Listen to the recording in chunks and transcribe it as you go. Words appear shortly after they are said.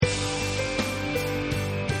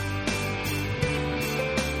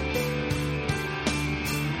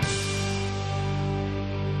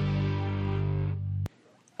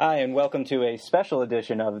Hi, and welcome to a special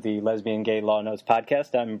edition of the Lesbian Gay Law Notes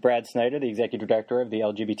podcast. I'm Brad Snyder, the Executive Director of the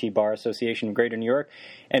LGBT Bar Association of Greater New York.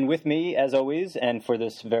 And with me, as always, and for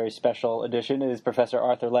this very special edition, is Professor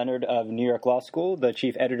Arthur Leonard of New York Law School, the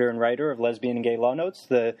Chief Editor and Writer of Lesbian and Gay Law Notes,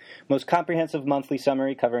 the most comprehensive monthly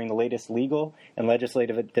summary covering the latest legal and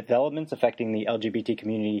legislative developments affecting the LGBT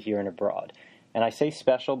community here and abroad. And I say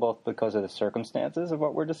special both because of the circumstances of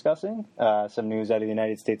what we're discussing, some news out of the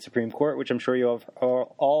United States Supreme Court, which I'm sure you have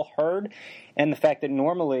all heard, and the fact that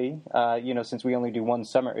normally, since we only do one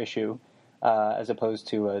summer issue, as opposed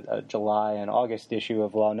to a July and August issue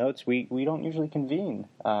of Law Notes, we don't usually convene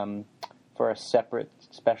for a separate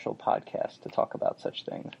special podcast to talk about such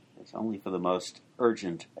things. It's only for the most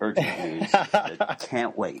urgent news that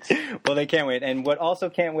can't wait. Well, they can't wait. And what also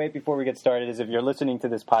can't wait before we get started is if you're listening to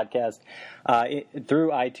this podcast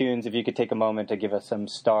through iTunes, if you could take a moment to give us some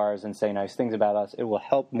stars and say nice things about us, it will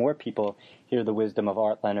help more people hear the wisdom of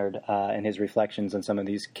Art Leonard and his reflections on some of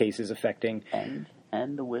these cases affecting...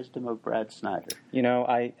 And the wisdom of Brad Snyder. You know,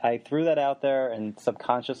 I threw that out there, and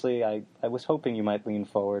subconsciously I was hoping you might lean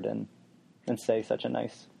forward and say such a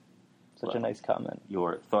nice comment.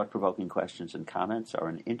 Your thought-provoking questions and comments are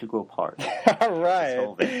an integral part. All right.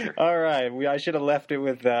 I should have left it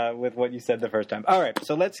with what you said the first time. All right,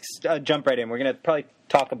 so let's jump right in. We're going to probably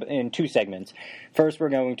talk in two segments. First, we're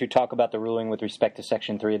going to talk about the ruling with respect to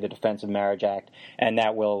Section 3 of the Defense of Marriage Act, and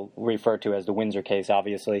that we'll refer to as the Windsor case,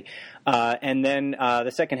 obviously. And then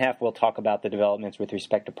the second half, we'll talk about the developments with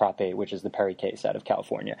respect to Prop 8, which is the Perry case out of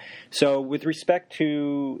California. So with respect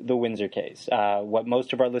to the Windsor case, what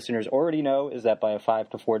most of our listeners already know is that by a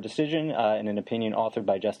 5-4 decision in an opinion authored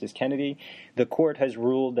by Justice Kennedy, the court has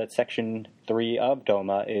ruled that Section 3 of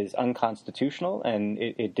DOMA is unconstitutional, and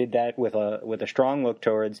it did that with a strong look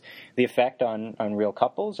towards the effect on real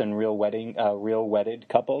couples and real wedded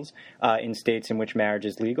couples in states in which marriage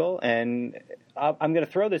is legal. And I'm going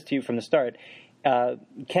to throw this to you from the start.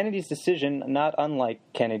 Kennedy's decision, not unlike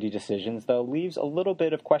Kennedy decisions, though, leaves a little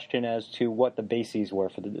bit of question as to what the bases were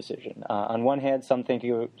for the decision. On one hand,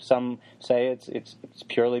 some say it's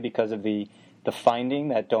purely because of the finding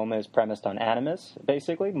that DOMA is premised on animus,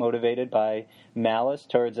 basically, motivated by malice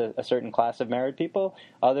towards a certain class of married people.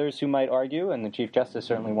 Others who might argue, and the Chief Justice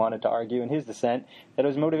certainly wanted to argue in his dissent, that it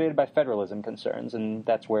was motivated by federalism concerns, and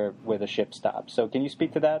that's where the ship stops. So can you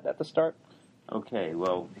speak to that at the start? Okay,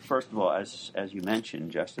 well, first of all, as you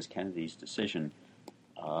mentioned, Justice Kennedy's decision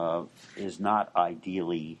is not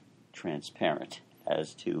ideally transparent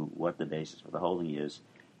as to what the basis for the holding is.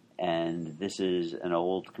 And this is an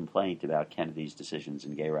old complaint about Kennedy's decisions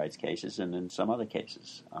in gay rights cases and in some other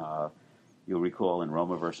cases. You'll recall in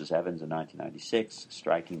Roma versus Evans in 1996,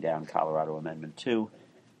 striking down Colorado Amendment 2,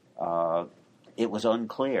 it was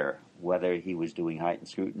unclear whether he was doing heightened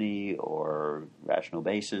scrutiny or rational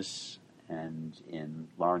basis. And in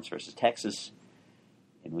Lawrence versus Texas,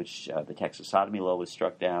 in which the Texas sodomy law was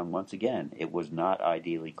struck down, once again, it was not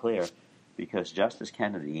ideally clear because Justice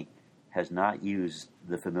Kennedy has not used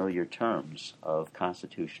the familiar terms of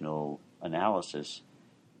constitutional analysis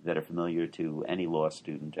that are familiar to any law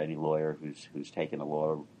student, any lawyer who's taken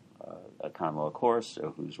a common law course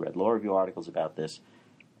or who's read law review articles about this.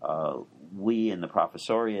 We in the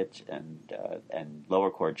professoriate and lower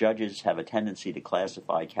court judges have a tendency to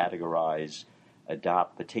classify, categorize,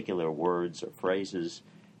 adopt particular words or phrases,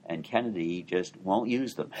 and Kennedy just won't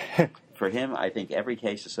use them. For him, I think every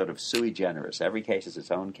case is sort of sui generis. Every case is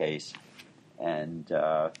its own case, and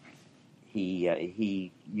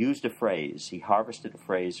he used a phrase. He harvested a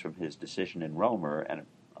phrase from his decision in Romer and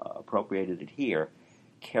appropriated it here: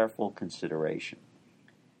 careful consideration.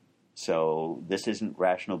 So this isn't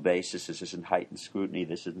rational basis. This isn't heightened scrutiny.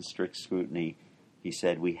 This isn't strict scrutiny. He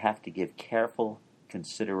said we have to give careful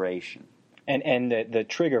consideration. And the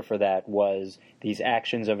trigger for that was these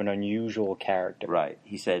actions of an unusual character. Right.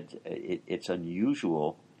 He said it's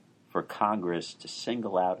unusual for Congress to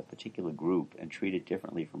single out a particular group and treat it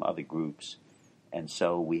differently from other groups. And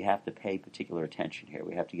so we have to pay particular attention here.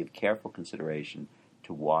 We have to give careful consideration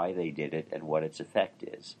to why they did it and what its effect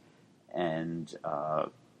is. And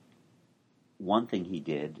one thing he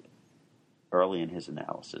did early in his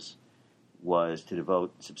analysis was to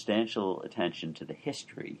devote substantial attention to the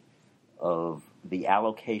history of the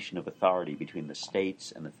allocation of authority between the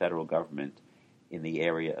states and the federal government in the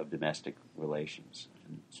area of domestic relations,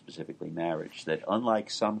 and specifically marriage, that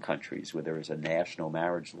unlike some countries where there is a national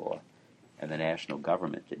marriage law and the national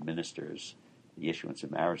government administers the issuance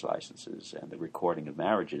of marriage licenses and the recording of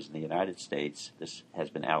marriages, in the United States, this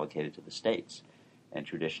has been allocated to the states. And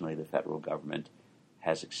traditionally, the federal government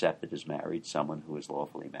has accepted as married someone who is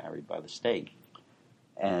lawfully married by the state.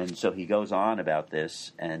 And so he goes on about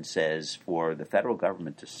this and says for the federal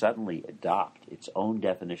government to suddenly adopt its own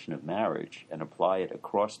definition of marriage and apply it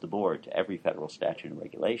across the board to every federal statute and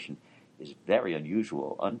regulation is very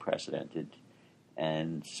unusual, unprecedented,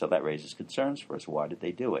 and so that raises concerns for us. Why did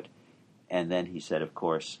they do it? And then he said, of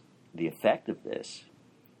course, the effect of this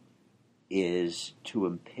is to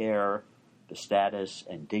impair the status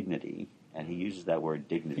and dignity, and he uses that word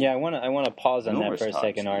dignity. Yeah, I want to pause on that for a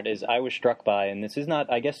second, Art. Is I was struck by, and this is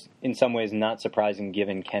not, I guess, in some ways not surprising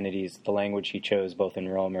given Kennedy's the language he chose both in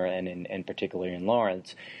Romer and particularly in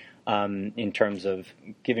Lawrence, in terms of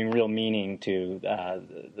giving real meaning to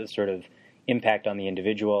the sort of impact on the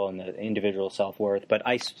individual and the individual self-worth. But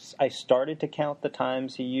I started to count the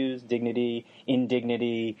times he used dignity,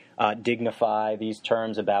 indignity, dignify, these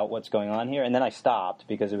terms about what's going on here, and then I stopped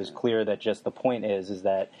because it was clear that just the point is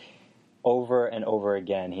that over and over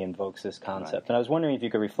again he invokes this concept. Right. And I was wondering if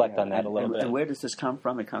you could reflect on that a little bit. And where does this come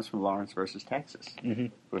from? It comes from Lawrence versus Texas,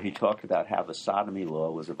 where he talked about how the sodomy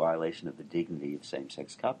law was a violation of the dignity of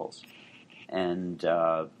same-sex couples. And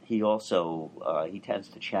he also he tends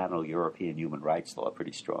to channel European human rights law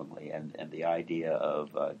pretty strongly, and the idea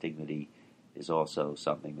of dignity is also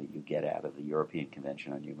something that you get out of the European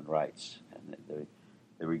Convention on Human Rights, and the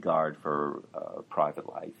regard for private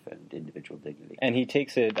life and individual dignity. And he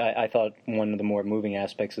takes it, I thought, one of the more moving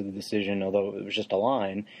aspects of the decision, although it was just a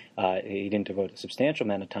line, he didn't devote a substantial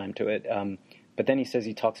amount of time to it, but then he says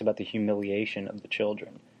he talks about the humiliation of the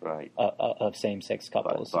children. Right. Of same-sex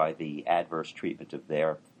couples. By the adverse treatment of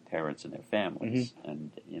their parents and their families.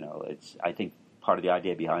 And, I think part of the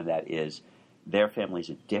idea behind that is their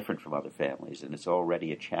families are different from other families, and it's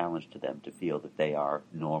already a challenge to them to feel that they are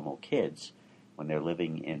normal kids when they're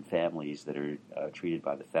living in families that are treated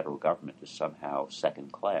by the federal government as somehow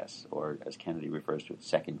second class, or as Kennedy refers to it,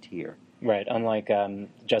 second tier. Right, unlike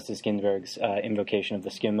Justice Ginsburg's invocation of the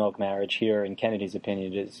skim milk marriage, here in Kennedy's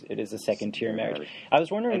opinion it is a second tier marriage. I was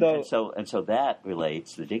wondering though, and so that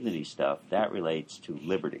relates, the dignity stuff, that relates to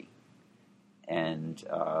liberty, and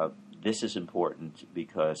this is important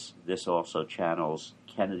because this also channels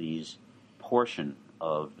Kennedy's portion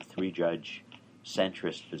of the three-judge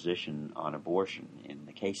centrist position on abortion in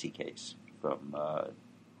the Casey case from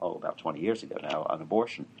about 20 years ago now on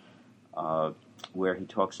abortion, where he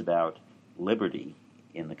talks about liberty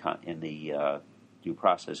in the due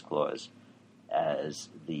process clause as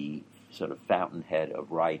the sort of fountainhead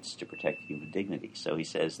of rights to protect human dignity. So he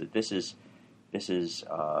says that this is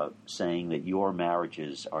saying that your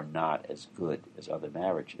marriages are not as good as other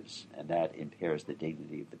marriages, and that impairs the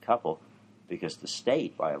dignity of the couple, because the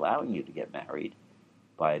state, by allowing you to get married,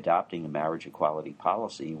 by adopting a marriage equality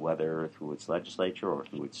policy, whether through its legislature or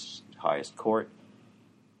through its highest court,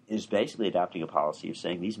 is basically adopting a policy of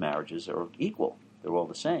saying these marriages are equal. They're all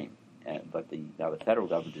the same. But now the federal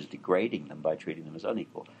government is degrading them by treating them as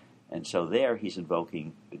unequal. And so there he's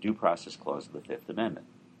invoking the due process clause of the Fifth Amendment.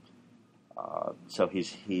 So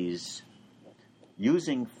he's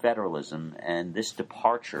using federalism and this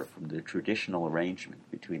departure from the traditional arrangement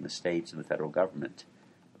between the states and the federal government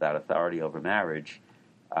about authority over marriage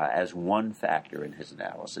as one factor in his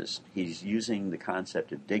analysis. He's using the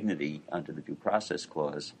concept of dignity under the due process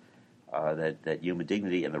clause, that human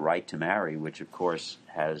dignity and the right to marry, which of course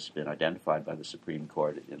has been identified by the Supreme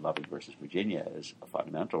Court in Loving versus Virginia as a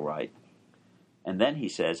fundamental right. And then he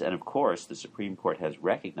says, and of course the Supreme Court has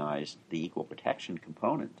recognized the equal protection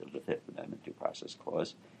component of the Fifth Amendment due process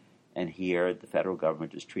clause, and here the federal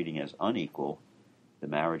government is treating as unequal the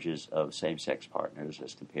marriages of same-sex partners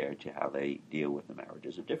as compared to how they deal with the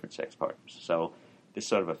marriages of different sex partners. So this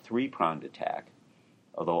sort of a three-pronged attack,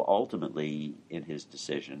 although ultimately in his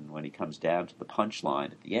decision, when he comes down to the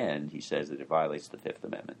punchline at the end, he says that it violates the Fifth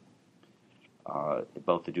Amendment,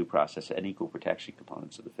 both the due process and equal protection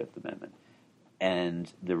components of the Fifth Amendment.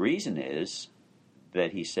 And the reason is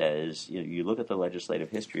that he says, you look at the legislative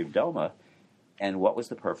history of DOMA, and what was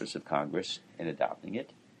the purpose of Congress in adopting it?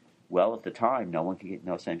 Well, at the time,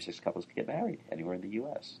 no same-sex couples could get married anywhere in the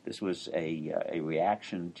U.S. This was a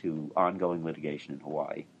reaction to ongoing litigation in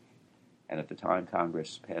Hawaii. And at the time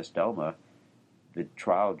Congress passed DOMA, the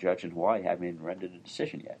trial judge in Hawaii hadn't even rendered a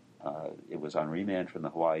decision yet. It was on remand from the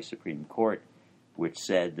Hawaii Supreme Court, which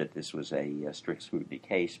said that this was a strict scrutiny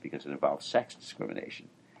case because it involved sex discrimination,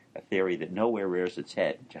 a theory that nowhere rears its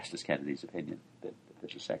head in Justice Kennedy's opinion, that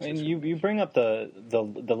there's a sex discrimination. And you bring up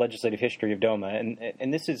the legislative history of DOMA,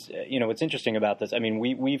 and this is, what's interesting about this, I mean,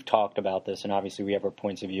 we've talked about this, and obviously we have our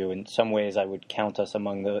points of view. In some ways, I would count us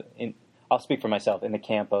among I'll speak for myself, in the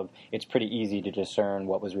camp of it's pretty easy to discern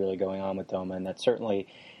what was really going on with DOMA, and that certainly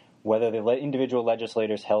whether the individual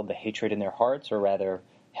legislators held the hatred in their hearts or rather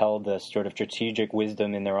held the sort of strategic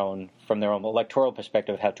wisdom from their own electoral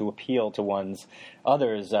perspective, how to appeal to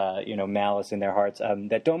others, malice in their hearts.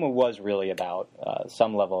 That DOMA was really about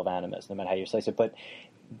some level of animus, no matter how you slice it. But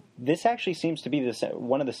this actually seems to be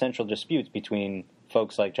one of the central disputes between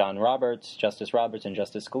folks like Justice Roberts, and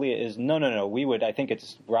Justice Scalia is no. I think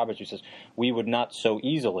it's Roberts who says we would not so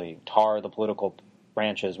easily tar the political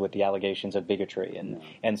branches with the allegations of bigotry,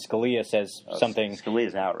 and Scalia says something.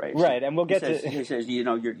 Scalia's outraged, right? And we'll get to. He says,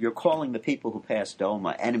 you're calling the people who passed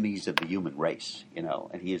DOMA enemies of the human race, and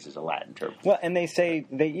he uses a Latin term. Well, and they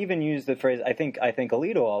even use the phrase. I think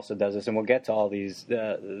Alito also does this, and we'll get to all these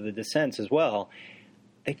the dissents as well.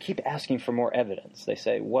 They keep asking for more evidence. They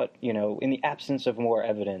say, in the absence of more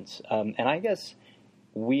evidence, and I guess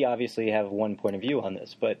we obviously have one point of view on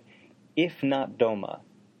this, but if not DOMA.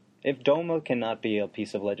 If DOMA cannot be a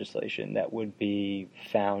piece of legislation that would be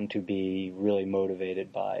found to be really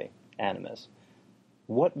motivated by animus,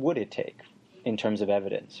 what would it take in terms of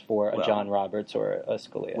evidence for a John Roberts or a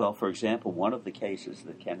Scalia? Well, for example, one of the cases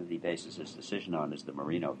that Kennedy bases his decision on is the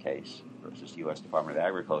Marino case versus U.S. Department of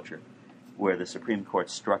Agriculture, where the Supreme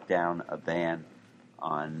Court struck down a ban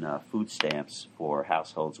on food stamps for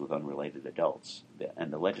households with unrelated adults.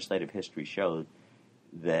 And the legislative history showed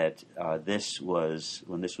that when this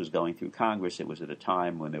was going through Congress, it was at a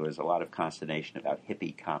time when there was a lot of consternation about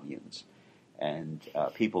hippie communes, and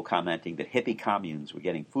people commenting that hippie communes were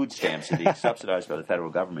getting food stamps and being subsidized by the federal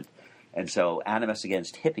government. And so animus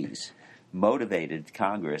against hippies motivated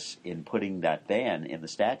Congress in putting that ban in the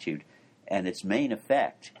statute, and its main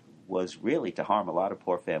effect was really to harm a lot of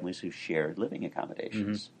poor families who shared living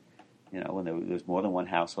accommodations. Mm-hmm. When there was more than one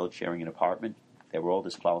household sharing an apartment, they were all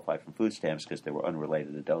disqualified from food stamps because there were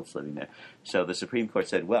unrelated adults living there. So the Supreme Court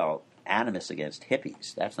said, well, animus against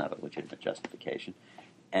hippies, that's not a legitimate justification.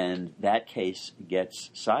 And that case gets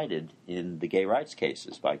cited in the gay rights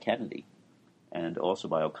cases by Kennedy and also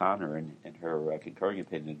by O'Connor in her concurring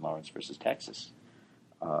opinion in Lawrence versus Texas.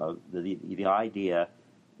 The idea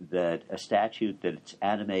that a statute that's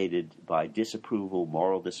animated by disapproval,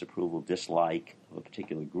 moral disapproval, dislike of a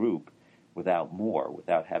particular group, without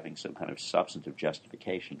having some kind of substantive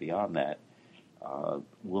justification beyond that,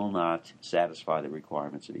 will not satisfy the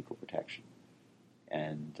requirements of equal protection,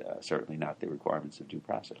 and certainly not the requirements of due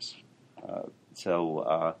process.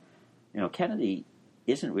 Kennedy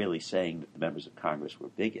isn't really saying that the members of Congress were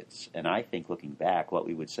bigots, and I think looking back, what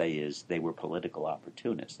we would say is they were political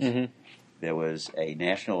opportunists. Mm-hmm. There was a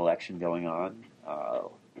national election going on.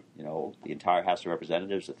 The entire House of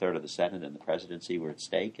Representatives, a third of the Senate, and the presidency were at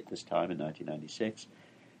stake at this time in 1996.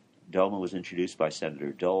 DOMA was introduced by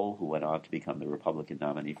Senator Dole, who went on to become the Republican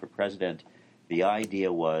nominee for president. The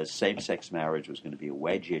idea was same-sex marriage was going to be a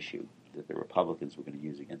wedge issue that the Republicans were going to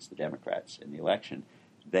use against the Democrats in the election.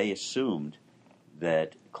 They assumed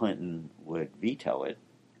that Clinton would veto it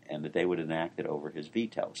and that they would enact it over his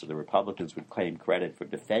veto. So the Republicans would claim credit for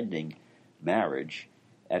defending marriage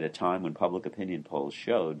at a time when public opinion polls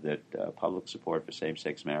showed that public support for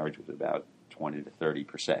same-sex marriage was about 20 to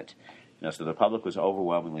 30%. So the public was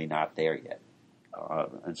overwhelmingly not there yet.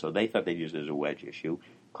 And so they thought they'd use it as a wedge issue.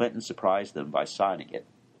 Clinton surprised them by signing it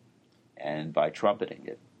and by trumpeting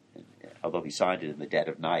it, although he signed it in the dead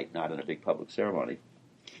of night, not in a big public ceremony.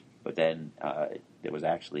 But then there was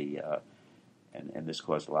actually, and this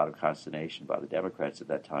caused a lot of consternation by the Democrats at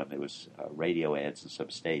that time, there was radio ads in some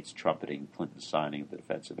states trumpeting Clinton's signing of the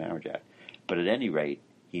Defense of Marriage Act. But at any rate,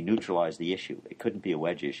 he neutralized the issue. It couldn't be a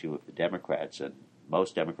wedge issue if the Democrats, and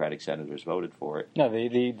most Democratic senators voted for it. No,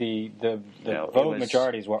 the vote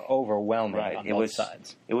majorities were overwhelming on both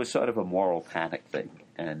sides. It was sort of a moral panic thing,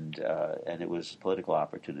 and it was political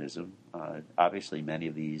opportunism. Obviously, many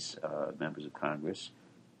of these members of Congress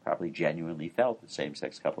probably genuinely felt that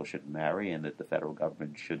same-sex couples shouldn't marry and that the federal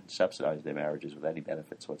government should subsidize their marriages with any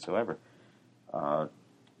benefits whatsoever.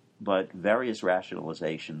 But various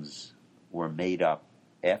rationalizations were made up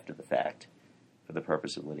after the fact for the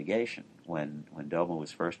purpose of litigation. When DOMA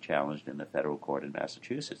was first challenged in the federal court in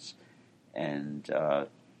Massachusetts and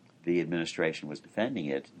the administration was defending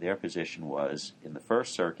it, their position was, in the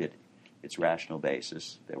First Circuit, its rational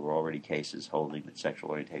basis. There were already cases holding that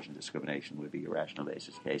sexual orientation discrimination would be a rational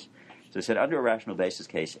basis case. So they said, under a rational basis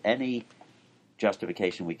case, any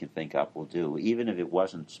justification we can think up will do, even if it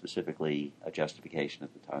wasn't specifically a justification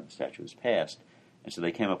at the time the statute was passed. And so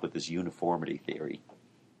they came up with this uniformity theory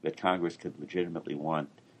that Congress could legitimately want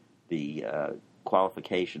the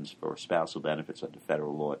qualifications for spousal benefits under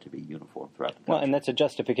federal law to be uniform throughout the country. Well, and that's a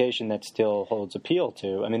justification that still holds appeal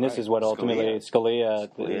to. I mean, this is what ultimately Scalia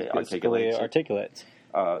articulates.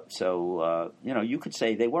 You could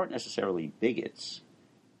say they weren't necessarily bigots,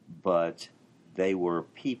 but they were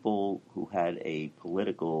people who had a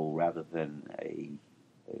political rather than a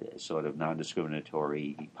sort of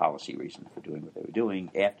non-discriminatory policy reason for doing what they were doing.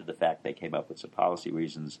 After the fact, they came up with some policy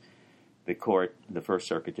reasons. The First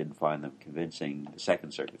Circuit didn't find them convincing. The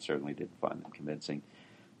Second Circuit certainly didn't find them convincing.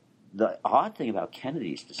 The odd thing about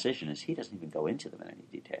Kennedy's decision is he doesn't even go into them in any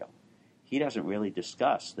detail. He doesn't really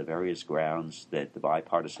discuss the various grounds that the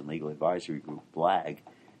bipartisan legal advisory group, BLAG,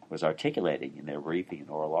 was articulating in their briefing and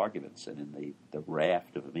oral arguments and in the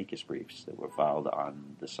raft of amicus briefs that were filed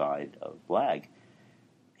on the side of BLAG.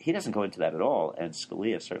 He doesn't go into that at all, and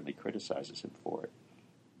Scalia certainly criticizes him for it.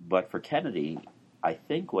 But for Kennedy, I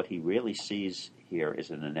think what he really sees here is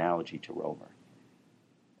an analogy to Romer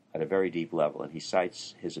at a very deep level, and he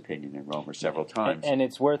cites his opinion in Romer several times. And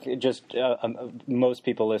it's worth most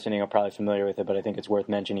people listening are probably familiar with it, but I think it's worth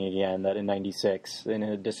mentioning again that in '96, in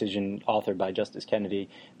a decision authored by Justice Kennedy,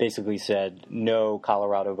 basically said no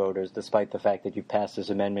Colorado voters, despite the fact that you passed this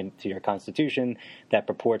amendment to your Constitution that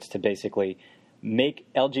purports to basically make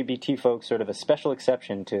LGBT folks sort of a special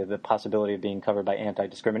exception to the possibility of being covered by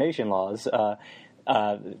anti-discrimination laws.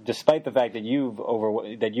 Despite the fact that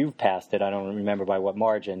you've passed it, I don't remember by what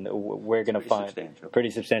margin. We're going to find pretty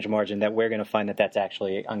substantial margin that we're going to find that that's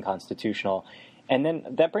actually unconstitutional. And then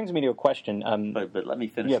that brings me to a question. But let me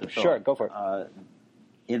finish. Yeah, sure, go for it.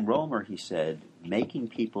 In Romer, he said, making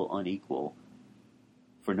people unequal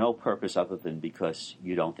for no purpose other than because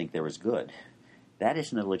you don't think they're as good. That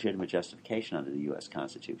isn't a legitimate justification under the U.S.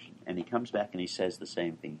 Constitution. And he comes back and he says the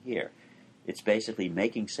same thing here. It's basically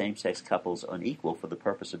making same-sex couples unequal for the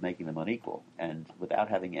purpose of making them unequal, and without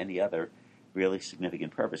having any other really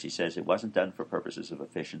significant purpose. He says it wasn't done for purposes of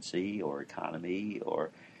efficiency or economy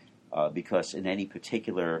or because in any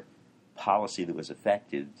particular policy that was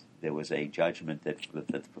affected, there was a judgment that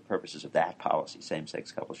for purposes of that policy,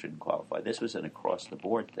 same-sex couples shouldn't qualify. This was an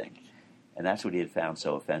across-the-board thing. And that's what he had found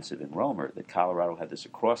so offensive in Romer, that Colorado had this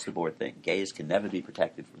across-the-board thing. Gays can never be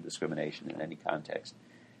protected from discrimination in any context.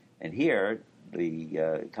 And here,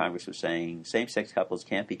 the Congress was saying same-sex couples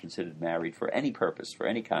can't be considered married for any purpose, for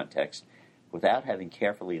any context, without having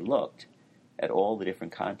carefully looked at all the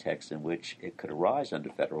different contexts in which it could arise under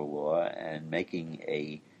federal law and making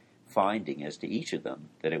a finding as to each of them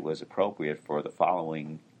that it was appropriate for the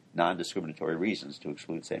following non-discriminatory reasons to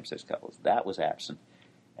exclude same-sex couples. That was absent,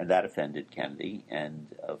 and that offended Kennedy. And,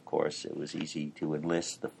 of course, it was easy to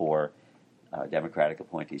enlist the four Democratic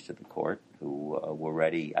appointees to the court who were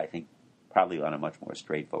ready, I think, probably on a much more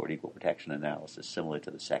straightforward equal protection analysis, similar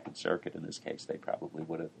to the Second Circuit in this case. They probably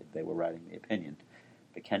would have if they were writing the opinion.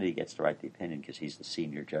 But Kennedy gets to write the opinion because he's the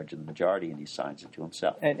senior judge in the majority, and he signs it to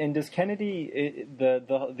himself. And does Kennedy,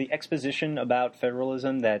 the exposition about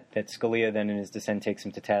federalism that Scalia then in his dissent takes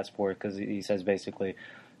him to task for, because he says basically,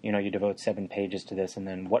 you devote 7 pages to this, and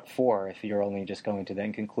then what for if you're only just going to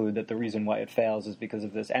then conclude that the reason why it fails is because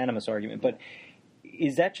of this animus argument? But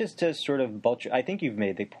is that just to sort of buttress? I think you've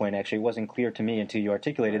made the point, actually. It wasn't clear to me until you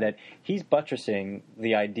articulated that he's buttressing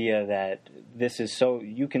the idea that this is so,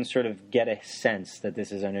 you can sort of get a sense that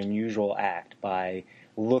this is an unusual act by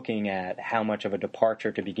looking at how much of a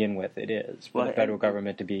departure to begin with it is for the federal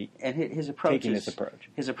government to be taking this approach.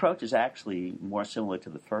 His approach is actually more similar to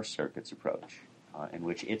the First Circuit's approach, in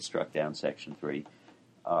which it struck down Section 3.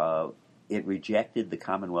 It rejected the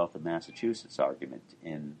Commonwealth of Massachusetts argument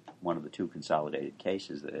in one of the 2 consolidated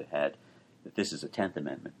cases that it had, that this is a 10th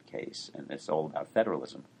Amendment case, and it's all about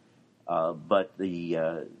federalism. But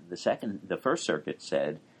the First Circuit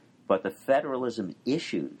said, but the federalism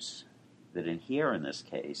issues that adhere in this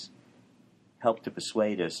case help to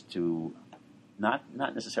persuade us to not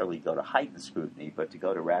necessarily go to heightened scrutiny, but to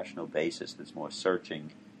go to rational basis that's more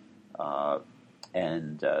searching.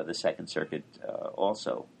 And the Second Circuit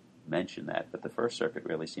also mentioned that, but the First Circuit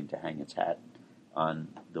really seemed to hang its hat on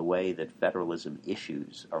the way that federalism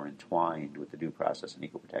issues are entwined with the due process and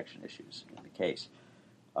equal protection issues in the case.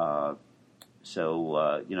 One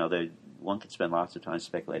could spend lots of time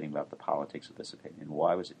speculating about the politics of this opinion.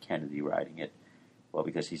 Why was it Kennedy writing it? Well,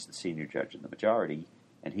 because he's the senior judge in the majority,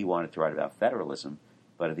 and he wanted to write about federalism.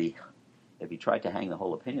 But if he tried to hang the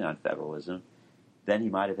whole opinion on federalism, then he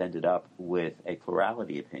might have ended up with a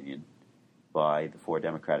plurality opinion by the 4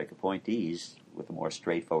 Democratic appointees with a more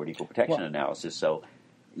straightforward equal protection analysis. So,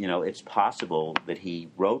 it's possible that he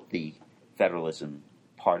wrote the federalism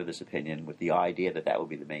part of this opinion with the idea that would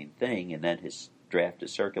be the main thing, and then his draft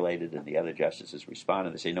is circulated and the other justices respond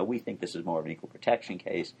and they say, no, we think this is more of an equal protection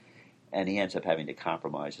case, and he ends up having to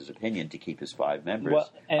compromise his opinion to keep his 5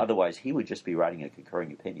 members. Otherwise, he would just be writing a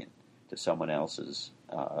concurring opinion to someone else's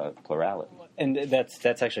plurality. And that's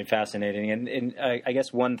actually fascinating. And I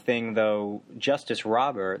guess one thing, though, Justice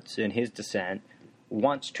Roberts, in his dissent,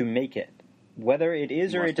 wants to make it. Whether it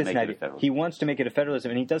is or it is not, he wants to make it a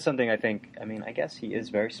federalism, and he does something. I guess he is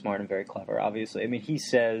very smart and very clever. Obviously, he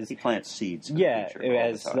says he plants seeds.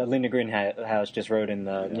 As Linda Greenhouse just wrote in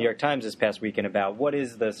the New York Times this past weekend about what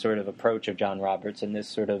is the sort of approach of John Roberts and this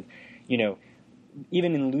sort of,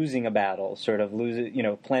 even in losing a battle, sort of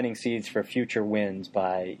planting seeds for future wins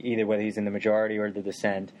by either whether he's in the majority or the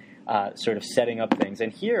dissent, sort of setting up things.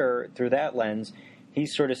 And here, through that lens, he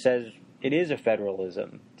sort of says, it is a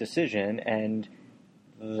federalism decision, and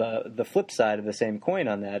the flip side of the same coin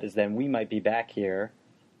on that is then we might be back here,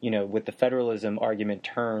 with the federalism argument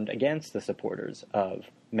turned against the supporters of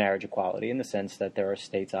marriage equality, in the sense that there are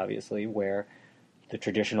states, obviously, where the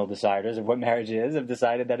traditional deciders of what marriage is have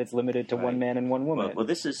decided that it's limited to one man and one woman. Well,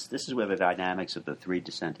 this is where the dynamics of the three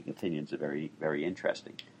dissenting opinions are very, very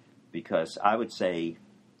interesting, because I would say,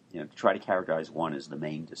 to try to characterize one as the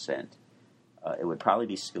main dissent, it would probably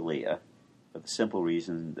be Scalia, for the simple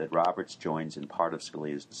reason that Roberts joins in part of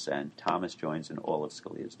Scalia's dissent, Thomas joins in all of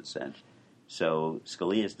Scalia's dissent. So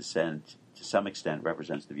Scalia's dissent, to some extent,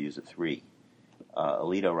 represents the views of three.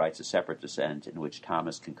 Alito writes a separate dissent in which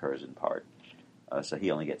Thomas concurs in part. So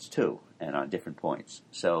he only gets two, and on different points.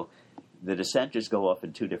 So the dissenters go off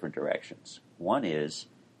in two different directions. One is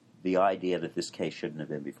the idea that this case shouldn't have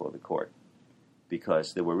been before the court,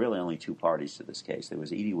 because there were really only two parties to this case. There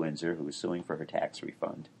was Edie Windsor, who was suing for her tax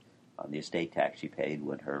refund on the estate tax she paid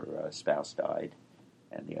when her spouse died,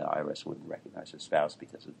 and the IRS wouldn't recognize her spouse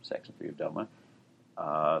because of Section 3 of DOMA.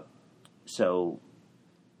 So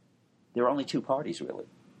there are only two parties, really.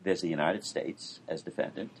 There's the United States as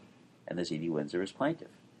defendant, and there's Edie Windsor as plaintiff.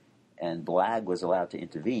 And BLAG was allowed to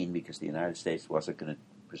intervene because the United States wasn't going to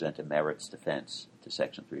present a merits defense to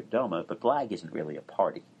Section 3 of DOMA, but BLAG isn't really a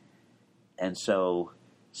party. And so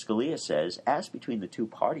Scalia says, as between the two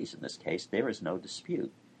parties in this case, there is no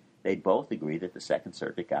dispute. They both agree that the Second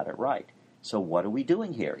Circuit got it right. So what are we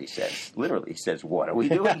doing here, he says. Literally, he says, what are we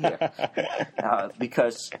doing here?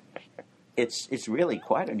 Because it's really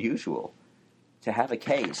quite unusual to have a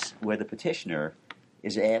case where the petitioner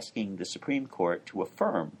is asking the Supreme Court to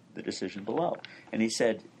affirm the decision below. And he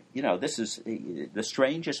said, this is the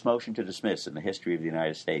strangest motion to dismiss in the history of the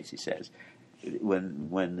United States, he says.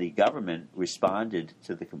 When the government responded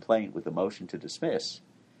to the complaint with a motion to dismiss,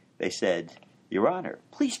 they said, Your Honor,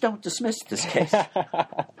 please don't dismiss this case.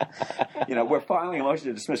 We're filing a motion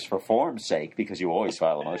to dismiss for form's sake, because you always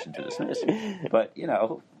file a motion to dismiss. But,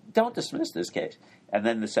 don't dismiss this case. And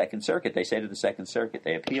then the Second Circuit, they say to the Second Circuit,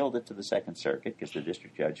 they appealed it to the Second Circuit because the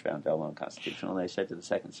district judge found DOMA unconstitutional. And they said to the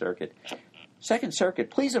Second Circuit,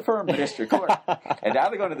 please affirm the district court. And now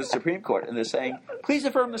they're going to the Supreme Court, and they're saying, please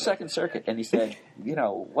affirm the Second Circuit. And he said,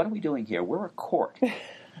 what are we doing here? We're a court.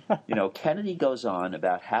 Kennedy goes on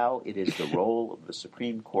about how it is the role of the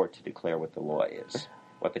Supreme Court to declare what the law is,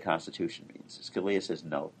 what the Constitution means. Scalia says,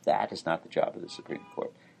 no, that is not the job of the Supreme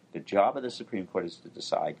Court. The job of the Supreme Court is to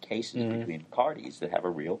decide cases between parties that have a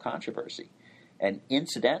real controversy. And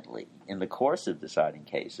incidentally, in the course of deciding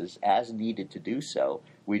cases, as needed to do so,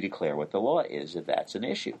 we declare what the law is if that's an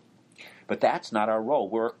issue. But that's not our role.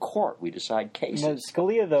 We're a court. We decide cases. Now,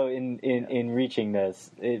 Scalia, though, in reaching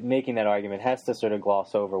this, making that argument, has to sort of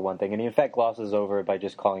gloss over one thing. And he, in fact, glosses over it by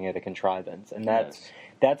just calling it a contrivance. And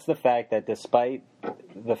that's the fact that despite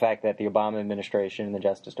the fact that the Obama administration and the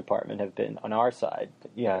Justice Department have been on our side,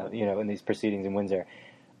 in these proceedings in Windsor,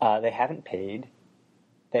 they haven't paid.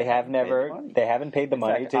 They haven't paid the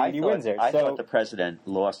money to Edie Windsor. I thought the president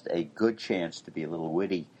lost a good chance to be a little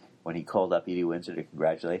witty when he called up Edie Windsor to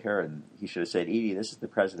congratulate her, and he should have said, Edie, this is the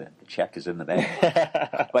president. The check is in the bank.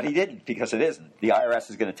 But he didn't, because it isn't. The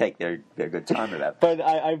IRS is going to take their good time with that. But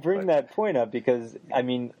I bring that point up because,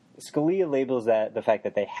 Scalia labels that the fact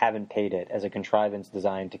that they haven't paid it as a contrivance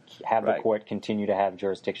designed to have the court continue to have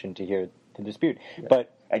jurisdiction to hear the dispute. Yeah.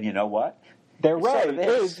 And you know what? They're right. But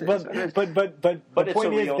the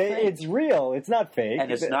point is, it's real. It's not fake.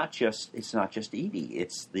 And it's not just Edie.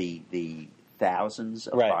 It's the thousands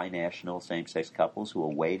of binational same-sex couples who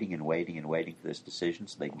are waiting and waiting and waiting for this decision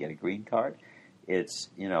so they can get a green card. It's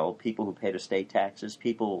people who paid estate taxes,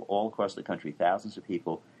 people all across the country, thousands of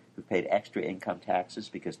people who've paid extra income taxes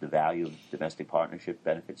because the value of domestic partnership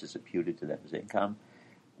benefits is imputed to them as income,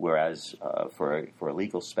 whereas for a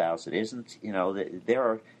legal spouse it isn't. There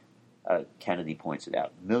are. Kennedy points it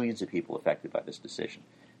out, millions of people affected by this decision.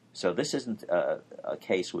 So this isn't a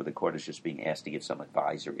case where the court is just being asked to give some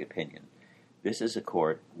advisory opinion. This is a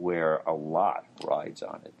court where a lot rides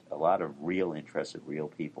on it, a lot of real interests of real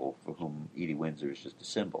people for whom Edie Windsor is just a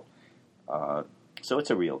symbol. So it's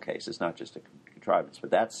a real case. It's not just a contrivance.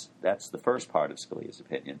 But that's the first part of Scalia's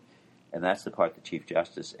opinion, and that's the part that Chief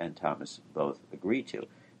Justice and Thomas both agree to.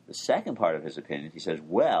 The second part of his opinion, he says,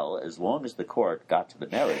 well, as long as the court got to the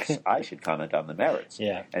merits, I should comment on the merits.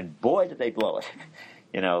 Yeah. And boy, did they blow it.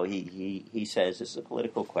 He says this is a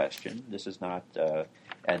political question. This is not,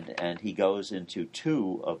 and he goes into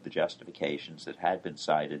two of the justifications that had been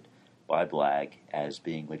cited by Blagg as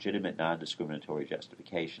being legitimate, non-discriminatory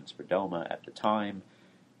justifications for DOMA at the time.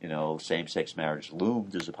 Same-sex marriage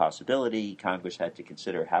loomed as a possibility. Congress had to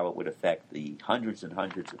consider how it would affect the hundreds and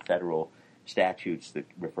hundreds of federal statutes that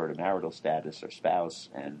refer to marital status or spouse,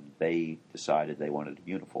 and they decided they wanted a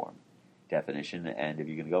uniform definition. And if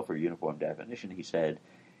you're going to go for a uniform definition, he said,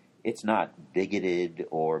 it's not bigoted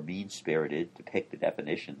or mean-spirited to pick the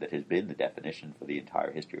definition that has been the definition for the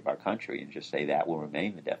entire history of our country and just say that will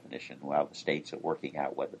remain the definition while the states are working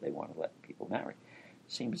out whether they want to let people marry.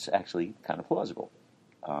 Seems actually kind of plausible.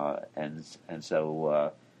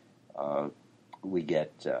 So we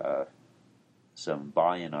get some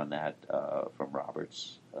buy-in on that from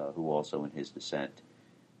Roberts, who also in his dissent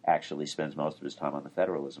actually spends most of his time on the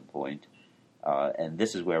federalism point. And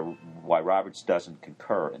this is why Roberts doesn't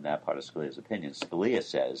concur in that part of Scalia's opinion. Scalia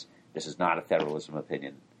says this is not a federalism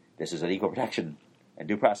opinion. This is an equal protection and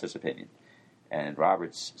due process opinion. And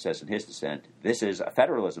Roberts says in his dissent, this is a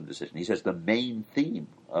federalism decision. He says the main theme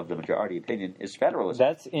of the majority opinion is federalism.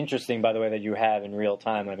 That's interesting, by the way, that you have in real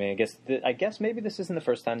time. I mean, I guess maybe this isn't the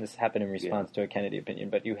first time this happened in response to a Kennedy opinion,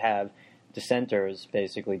 but you have dissenters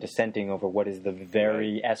basically dissenting over what is the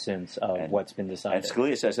very essence of what's been decided. And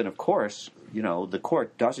Scalia says, and of course, the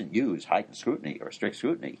court doesn't use heightened scrutiny or strict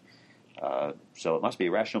scrutiny, so it must be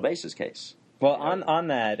a rational basis case. Well, on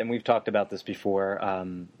that, and we've talked about this before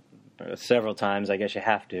several times, I guess you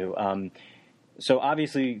have to. So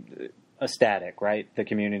obviously, a static, right? The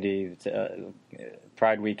community,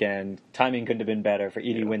 Pride weekend, timing couldn't have been better for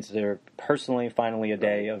Edie Windsor personally. Finally, a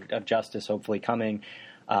day of justice, hopefully coming.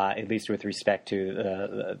 At least with respect to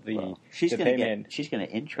the payment. She's going to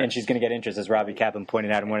interest. And she's going to get interest, as Robbie Kaplan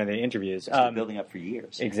pointed out in one of the interviews. It's been building up for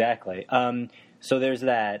years. Exactly. So there's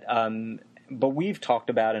that. But we've talked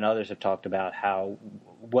about, and others have talked about, how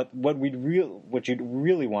what you'd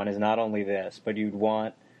really want is not only this, but you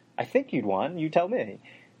tell me,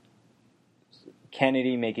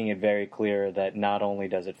 Kennedy making it very clear that not only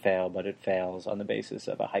does it fail, but it fails on the basis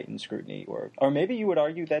of a heightened scrutiny. Or maybe you would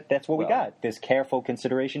argue that that's what we got. This careful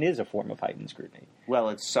consideration is a form of heightened scrutiny. Well,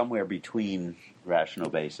 it's somewhere between rational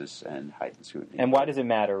basis and heightened scrutiny. And why does it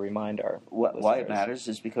matter? Remind our listeners. Why it matters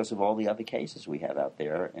is because of all the other cases we have out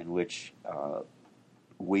there in which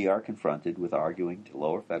we are confronted with arguing to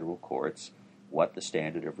lower federal courts what the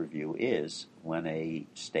standard of review is when a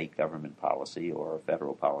state government policy or a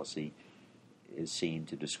federal policy is seen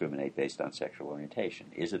to discriminate based on sexual orientation.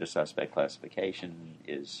 Is it a suspect classification?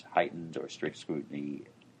 Is heightened or strict scrutiny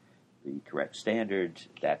the correct standard?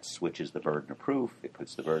 That switches the burden of proof. It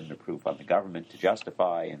puts the burden of proof on the government to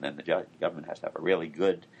justify, and then the government has to have a really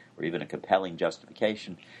good or even a compelling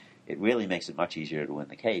justification. It really makes it much easier to win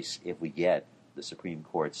the case if we get the Supreme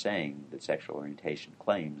Court saying that sexual orientation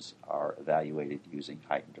claims are evaluated using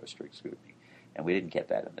heightened or strict scrutiny. And we didn't get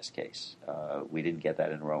that in this case. We didn't get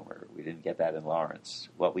that in Romer. We didn't get that in Lawrence.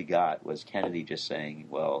 What we got was Kennedy just saying,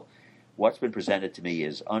 well, what's been presented to me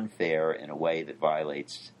is unfair in a way that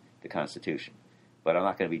violates the Constitution. But I'm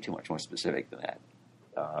not going to be too much more specific than that.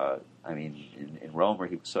 In Romer,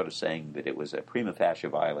 he was sort of saying that it was a prima facie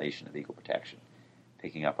violation of equal protection,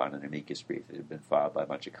 picking up on an amicus brief that had been filed by a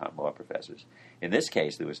bunch of common law professors. In this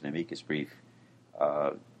case, there was an amicus brief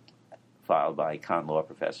filed by con law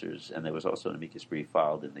professors, and there was also an amicus brief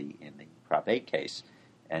filed in the Prop 8 case.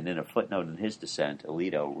 And in a footnote in his dissent,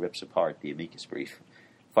 Alito rips apart the amicus brief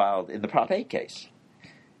filed in the Prop 8 case.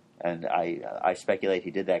 And I speculate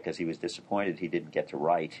he did that because he was disappointed he didn't get to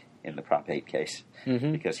write in the Prop 8 case,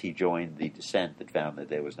 because he joined the dissent that found that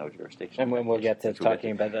there was no jurisdiction. And we'll get to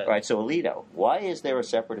talking about that. All right, so Alito. Why is there a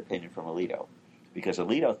separate opinion from Alito? Because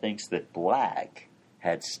Alito thinks that Blagg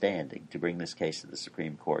had standing to bring this case to the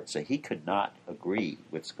Supreme Court, so he could not agree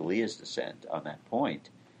with Scalia's dissent on that point.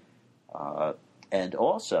 And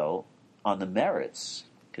also on the merits,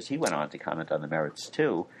 because he went on to comment on the merits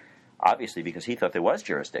too, obviously because he thought there was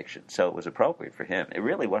jurisdiction, so it was appropriate for him. It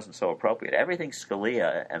really wasn't so appropriate. Everything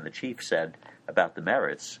Scalia and the Chief said about the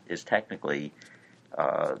merits is technically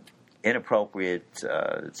inappropriate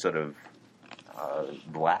sort of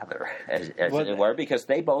blather, as it were, because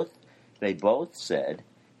they both said,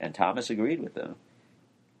 and Thomas agreed with them.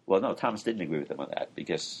 Well, no, Thomas didn't agree with them on that,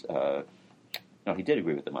 because no, he did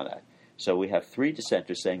agree with them on that. So we have three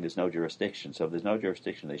dissenters saying there's no jurisdiction. So if there's no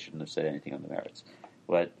jurisdiction, they shouldn't have said anything on the merits.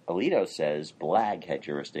 But Alito says BLAG had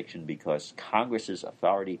jurisdiction because Congress's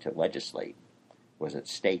authority to legislate was at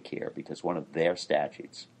stake here because one of their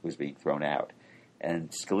statutes was being thrown out.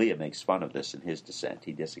 And Scalia makes fun of this in his dissent.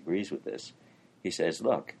 He disagrees with this. He says,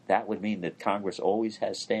 look, that would mean that Congress always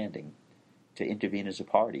has standing to intervene as a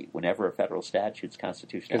party whenever a federal statute's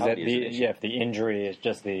constitutionality is an issue. If the injury is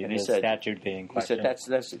just the statute being questioned. He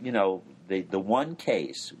said that's the one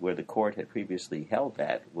case where the court had previously held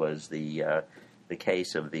that was the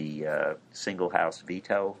case of the single house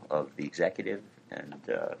veto of the executive and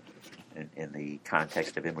in the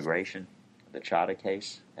context of immigration, the Chadha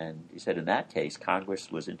case. And he said in that case,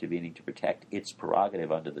 Congress was intervening to protect its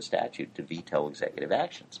prerogative under the statute to veto executive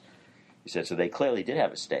actions. He said, so they clearly did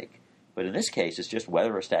have a stake. But in this case, it's just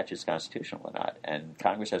whether a statute is constitutional or not. And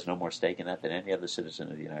Congress has no more stake in that than any other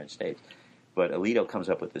citizen of the United States. But Alito comes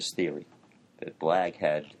up with this theory that BLAG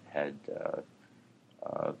had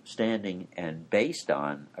standing and based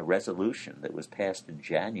on a resolution that was passed in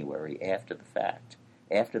January after the fact,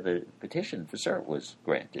 after the petition for cert was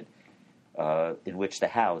granted, in which the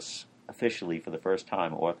House officially for the first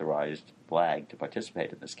time authorized BLAG to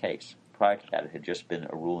participate in this case. Prior to that, it had just been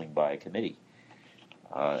a ruling by a committee.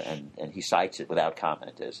 And he cites it without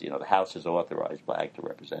comment as, the House has authorized BLAG to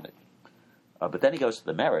represent it. But then he goes to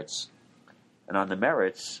the merits, and on the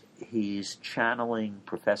merits, he's channeling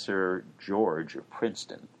Professor George of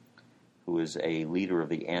Princeton, who is a leader of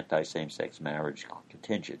the anti-same-sex marriage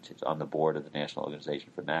contingent. He's on the board of the National Organization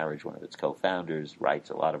for Marriage, one of its co-founders, writes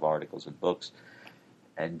a lot of articles and books.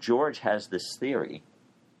 And George has this theory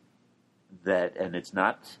that, and it's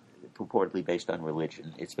not purportedly based on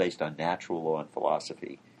religion, it's based on natural law and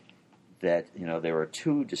philosophy, that there are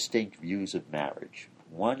two distinct views of marriage.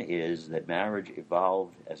 One is that marriage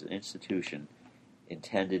evolved as an institution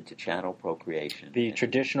intended to channel procreation. The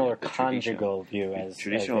traditional or conjugal view, as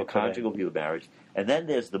traditional conjugal view of marriage. And then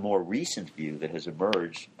there's the more recent view that has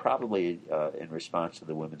emerged, probably in response to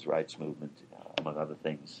the women's rights movement, among other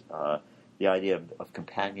things, the idea of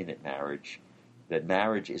companionate marriage, that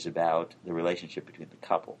marriage is about the relationship between the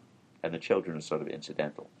couple, and the children are sort of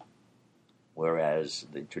incidental. Whereas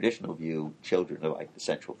the traditional view, children are like the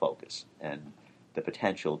central focus, and the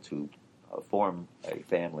potential to form a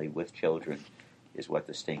family with children is what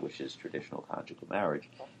distinguishes traditional conjugal marriage.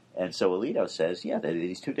 And so Alito says, there are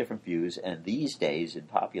these two different views, and these days in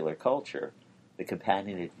popular culture, the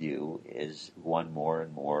companionate view is won more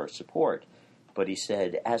and more support. But he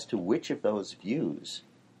said, as to which of those views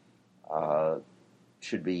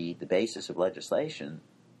should be the basis of legislation,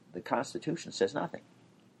 the Constitution says nothing.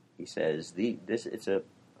 He says it's a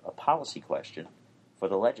policy question for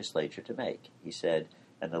the legislature to make. He said,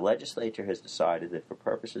 and the legislature has decided that for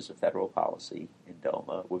purposes of federal policy in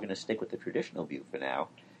DOMA, we're going to stick with the traditional view for now.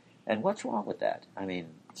 And what's wrong with that? I mean,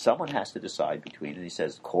 someone has to decide between, and he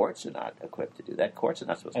says courts are not equipped to do that. Courts are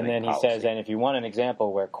not supposed to make policy. And then he says, and if you want an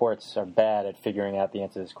example where courts are bad at figuring out the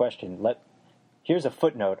answer to this question, here's a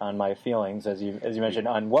footnote on my feelings, as you mentioned,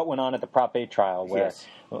 on what went on at the Prop 8 trial, where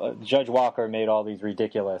Judge Walker made all these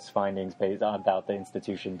ridiculous findings about the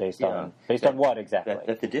institution based on what exactly?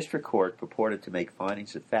 That the district court purported to make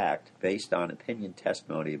findings of fact based on opinion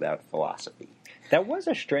testimony about philosophy. That was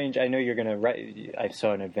a strange. I know you're going to write. I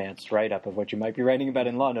saw an advanced write-up of what you might be writing about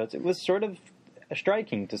in Law Notes. It was sort of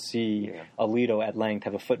striking to see Alito at length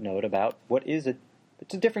have a footnote about what is it.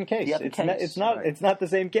 It's a different case. It's not the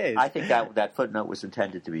same case. I think that footnote was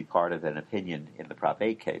intended to be part of an opinion in the Prop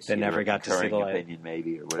 8 case. That never got to see the light. Opinion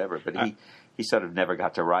maybe or whatever, but he sort of never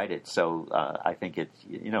got to write it. So I think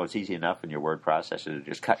it's easy enough in your word processor to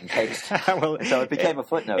just cut and paste. So it became a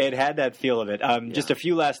footnote. It had that feel of it. Just a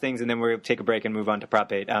few last things, and then we'll take a break and move on to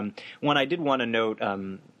Prop 8. One I did want to note.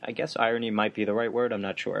 I guess irony might be the right word. I'm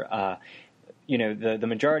not sure. The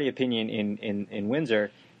majority opinion in Windsor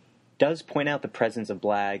does point out the presence of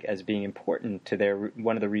BLAG as being important to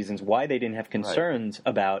one of the reasons why they didn't have concerns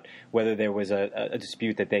about whether there was a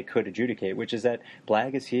dispute that they could adjudicate, which is that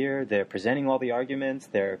BLAG is here, they're presenting all the arguments,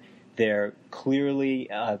 they're clearly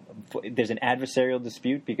there's an adversarial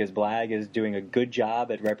dispute because BLAG is doing a good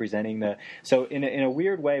job at representing the. So in a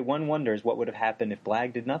weird way, one wonders what would have happened if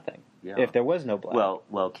BLAG did nothing, if there was no BLAG.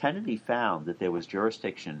 Well, Kennedy found that there was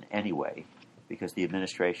jurisdiction anyway because the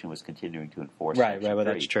administration was continuing to enforce Section 3. Well,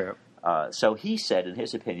 that's true. So he said, in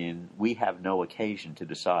his opinion, we have no occasion to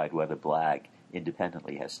decide whether BLAG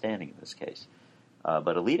independently has standing in this case.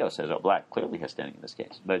 But Alito says, BLAG clearly has standing in this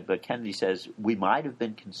case. But Kennedy says, we might have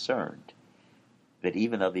been concerned that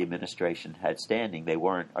even though the administration had standing, they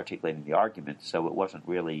weren't articulating the argument, so it wasn't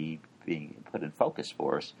really being put in focus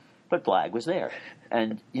for us. But Blagg was there.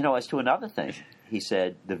 And, as to another thing, he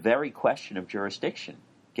said the very question of jurisdiction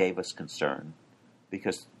gave us concern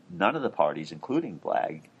because none of the parties, including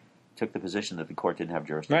Blagg, took the position that the court didn't have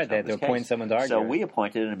jurisdiction. Right, they had to appoint someone to argue. So we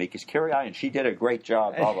appointed an amicus curiae, and she did a great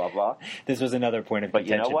job, blah, blah, blah. This was another point of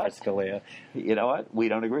contention for Scalia. You know what? We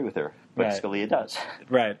don't agree with her, but right. Scalia does.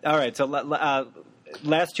 Right. All right, so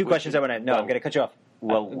last two questions I want to... No, I'm going to cut you off.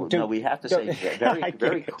 Well, no, we have to say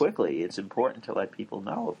very quickly, it's important to let people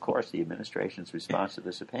know, of course, the administration's response to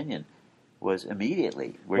this opinion was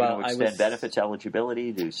immediately, we're going to extend benefits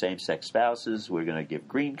eligibility to same-sex spouses. We're going to give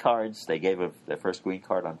green cards. They gave their first green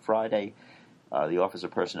card on Friday. The Office of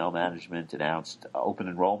Personnel Management announced open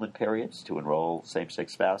enrollment periods to enroll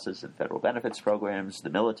same-sex spouses in federal benefits programs. The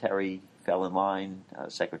military fell in line.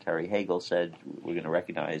 Secretary Hagel said we're going to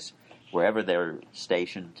recognize wherever they're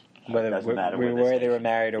stationed. Doesn't matter where they were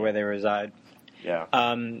married or where they reside. Yeah.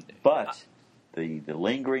 But the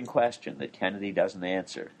lingering question that Kennedy doesn't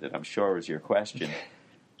answer, that I'm sure is your question,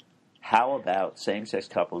 how about same-sex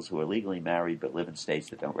couples who are legally married but live in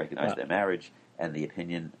states that don't recognize their marriage? And the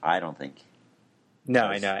opinion, I don't think. No,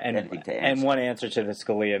 I know. And one answer to the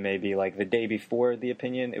Scalia may be like the day before the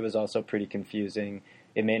opinion, it was also pretty confusing.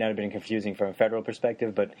 It may not have been confusing from a federal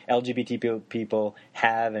perspective, but LGBT people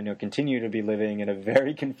have and will continue to be living in a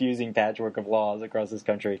very confusing patchwork of laws across this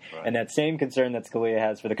country. Right. And that same concern that Scalia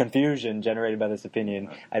has for the confusion generated by this opinion,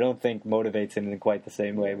 right, I don't think motivates him in quite the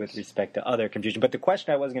same way with respect to other confusion. But the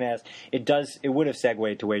question I was going to ask, it would have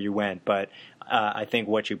segued to where you went, but I think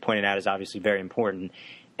what you pointed out is obviously very important.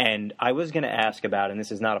 And I was going to ask about, and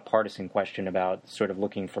this is not a partisan question about sort of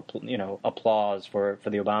looking for, applause for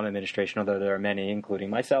the Obama administration, although there are many, including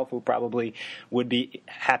myself, who probably would be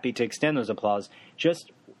happy to extend those applause.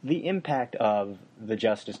 Just the impact of the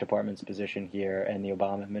Justice Department's position here and the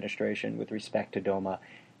Obama administration with respect to DOMA,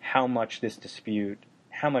 how much this dispute,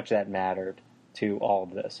 how much that mattered to all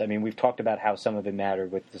of this. I mean, we've talked about how some of it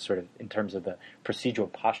mattered with the sort of, in terms of the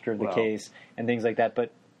procedural posture of the case and things like that,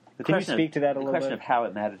 but can you speak to that a little bit? The question of how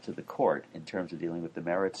it mattered to the court in terms of dealing with the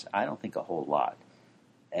merits, I don't think a whole lot.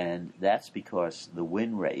 And that's because the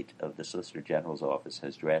win rate of the Solicitor General's office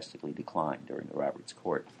has drastically declined during the Roberts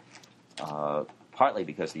Court, partly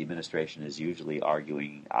because the administration is usually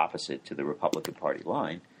arguing opposite to the Republican Party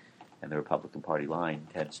line, and the Republican Party line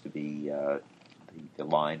tends to be the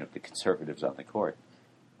line of the conservatives on the court.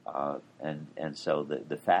 And so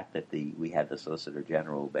the fact that we had the Solicitor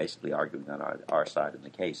General basically arguing on our side in the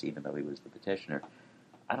case, even though he was the petitioner,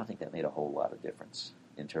 I don't think that made a whole lot of difference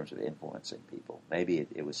in terms of influencing people. Maybe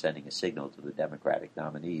it was sending a signal to the Democratic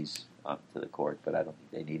nominees to the court, but I don't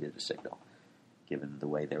think they needed a signal, given the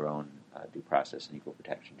way their own due process and equal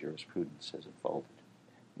protection jurisprudence has unfolded.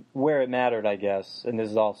 Where it mattered, I guess, and this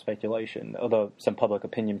is all speculation, although some public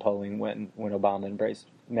opinion polling when Obama embraced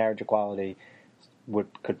marriage equality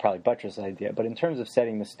could probably buttress the idea, but in terms of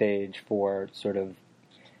setting the stage for sort of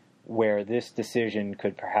where this decision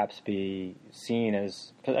could perhaps be seen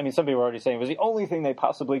as, because I mean, some people are already saying it was the only thing they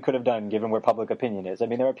possibly could have done given where public opinion is. I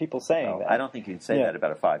mean, there are people saying that. I don't think you can say that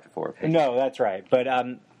about a 5-4 opinion. No, that's right. But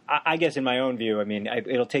I guess in my own view, I mean,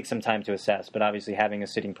 it'll take some time to assess, but obviously having a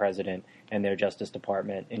sitting president and their Justice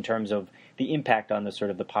Department in terms of the impact on the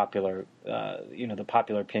sort of the popular, the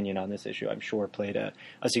popular opinion on this issue, I'm sure played a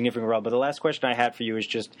significant role. But the last question I had for you is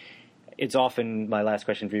just, it's often, my last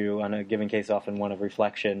question for you on a given case, often one of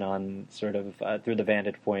reflection on sort of through the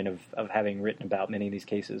vantage point of having written about many of these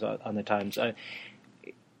cases on the Times.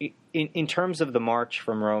 In terms of the march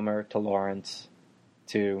from Romer to Lawrence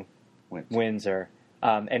to Windsor,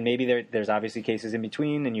 and maybe there's obviously cases in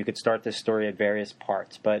between, and you could start this story at various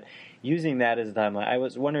parts. But using that as a timeline, I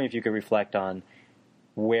was wondering if you could reflect on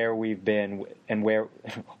where we've been and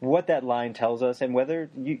what that line tells us, and whether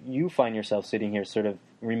you find yourself sitting here sort of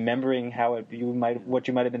remembering what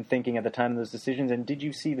you might have been thinking at the time of those decisions, and did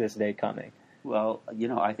you see this day coming? Well,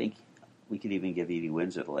 I think we could even give Edie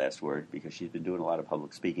Windsor the last word, because she's been doing a lot of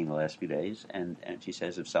public speaking the last few days, and she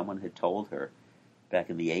says if someone had told her back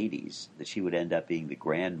in the 80s that she would end up being the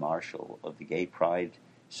Grand Marshal of the Gay Pride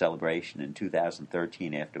celebration in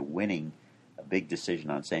 2013 after winning a big decision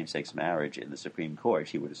on same-sex marriage in the Supreme Court,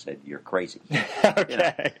 she would have said, "You're crazy."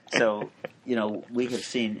 Okay. So, we have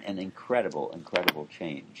seen an incredible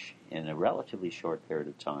change in a relatively short period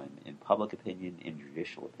of time in public opinion, in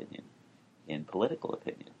judicial opinion, in political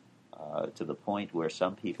opinion, to the point where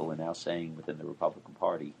some people are now saying within the Republican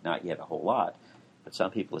Party, not yet a whole lot, but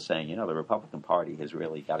some people are saying, the Republican Party has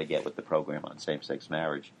really got to get with the program on same-sex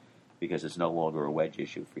marriage, because it's no longer a wedge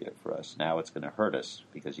issue for us. Now it's going to hurt us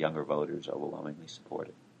because younger voters overwhelmingly support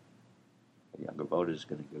it. Younger voters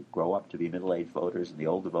are going to grow up to be middle-aged voters, and the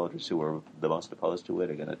older voters who are the most opposed to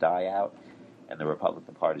it are going to die out, and the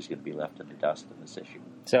Republican Party is going to be left in the dust on this issue.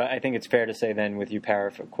 So I think it's fair to say then, with you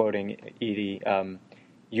quoting Edie,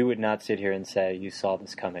 you would not sit here and say you saw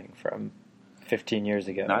this coming from 15 years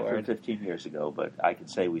ago. Not from 15 years ago, but I can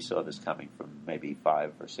say we saw this coming from maybe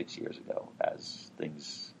 5 or 6 years ago as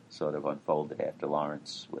things sort of unfolded after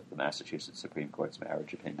Lawrence with the Massachusetts Supreme Court's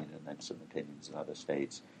marriage opinion and then some opinions in other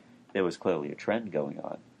states. There was clearly a trend going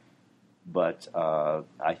on. But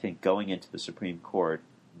I think going into the Supreme Court,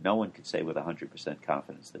 no one could say with 100%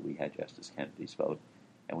 confidence that we had Justice Kennedy's vote,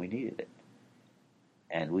 and we needed it.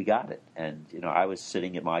 And we got it. And, I was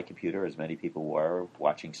sitting at my computer, as many people were,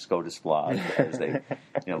 watching SCOTUS blog as they,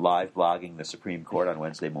 live blogging the Supreme Court on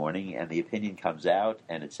Wednesday morning, and the opinion comes out,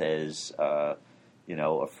 and it says,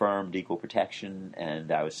 affirmed equal protection.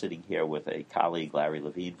 And I was sitting here with a colleague, Larry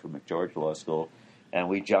Levine from McGeorge Law School, and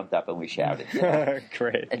we jumped up and we shouted.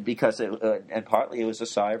 Great. And because and partly it was a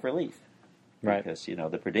sigh of relief. Right. Because,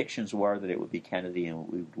 the predictions were that it would be Kennedy and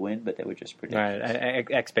we would win, but they were just predictions. Right.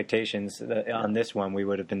 Expectations on this one, we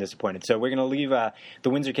would have been disappointed. So we're going to leave the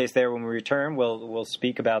Windsor case there. When we return, we'll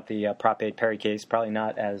speak about the Prop 8 Perry case, probably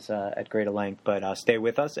not as at great a length, but stay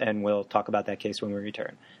with us, and we'll talk about that case when we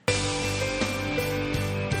return.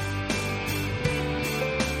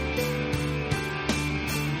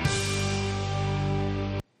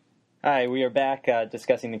 Hi, we are back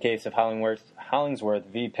discussing the case of Hollingsworth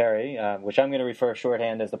v. Perry, which I'm going to refer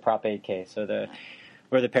shorthand as the Prop 8 case, or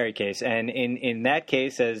the Perry case. And in that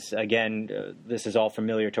case, as again, this is all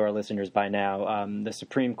familiar to our listeners by now, the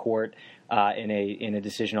Supreme Court, in a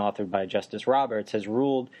decision authored by Justice Roberts, has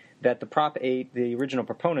ruled that the Prop 8, the original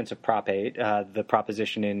proponents of Prop 8, the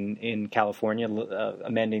proposition in California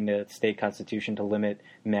amending the state constitution to limit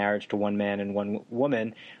marriage to one man and one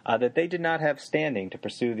woman, that they did not have standing to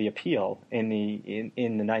pursue the appeal in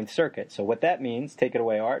the Ninth Circuit. So what that means, take it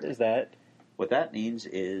away, Art, is that? What that means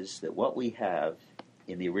is that what we have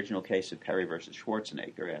in the original case of Perry versus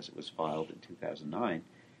Schwarzenegger, as it was filed in 2009,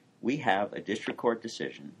 we have a district court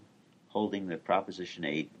decision holding that Proposition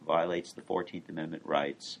 8 violates the 14th Amendment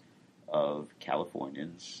rights of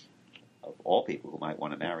Californians, of all people who might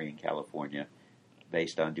want to marry in California,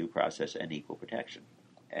 based on due process and equal protection.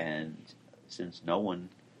 And since no one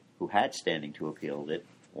who had standing to appeal it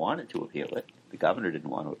wanted to appeal it, the governor didn't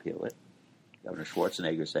want to appeal it. Governor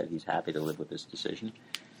Schwarzenegger said he's happy to live with this decision.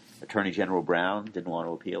 Attorney General Brown didn't want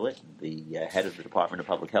to appeal it. The head of the Department of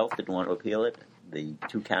Public Health didn't want to appeal it. The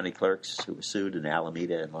 2 county clerks who were sued in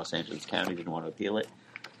Alameda and Los Angeles County didn't want to appeal it.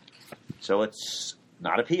 So it's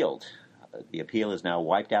not appealed. The appeal is now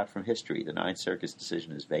wiped out from history. The Ninth Circuit's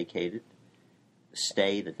decision is vacated. The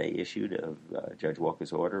stay that they issued of Judge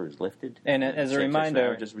Walker's order is lifted. And as a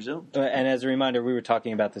reminder, is resumed. And as a reminder, we were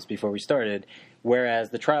talking about this before we started.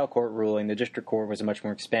 Whereas the trial court ruling, the district court was a much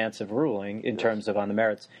more expansive ruling in terms of on the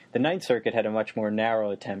merits. The Ninth Circuit had a much more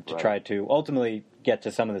narrow attempt to try to ultimately get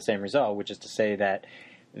to some of the same result, which is to say that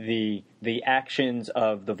the actions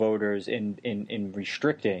of the voters in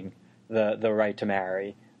restricting the right to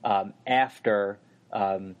marry after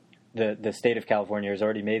the state of California has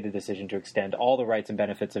already made the decision to extend all the rights and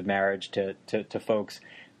benefits of marriage to folks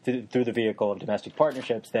through the vehicle of domestic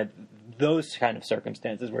partnerships, that those kind of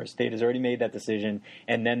circumstances where a state has already made that decision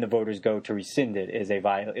and then the voters go to rescind it is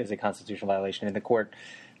a constitutional violation. In the court,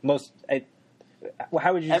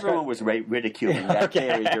 how would you? Everyone was ridiculing that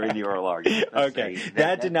theory during the oral argument.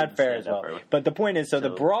 That did not fare as well. But the point is, so the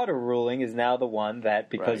broader ruling is now the one that,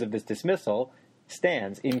 because of this dismissal,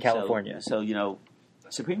 stands in California. So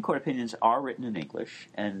Supreme Court opinions are written in English,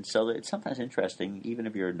 and so it's sometimes interesting, even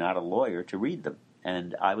if you're not a lawyer, to read them.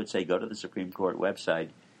 And I would say go to the Supreme Court website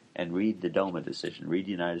and read the DOMA decision. Read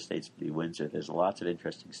the United States v. Windsor. There's lots of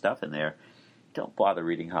interesting stuff in there. Don't bother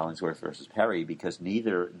reading Hollingsworth versus Perry, because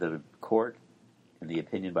neither the court in the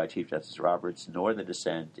opinion by Chief Justice Roberts nor the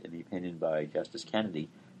dissent in the opinion by Justice Kennedy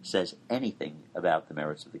says anything about the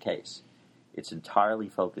merits of the case. It's entirely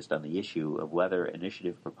focused on the issue of whether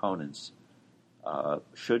initiative proponents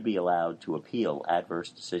should be allowed to appeal adverse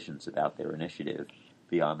decisions about their initiative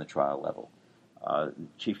beyond the trial level.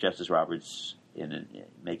 Chief Justice Roberts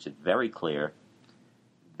makes it very clear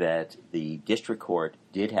that the district court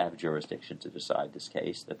did have jurisdiction to decide this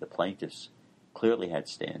case, that the plaintiffs clearly had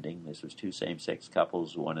standing. This was 2 same-sex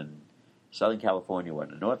couples, one in Southern California,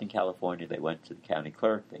 one in Northern California. They went to the county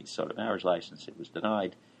clerk. They sought a marriage license. It was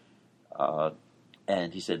denied.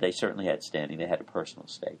 And he said they certainly had standing. They had a personal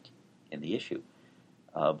stake in the issue.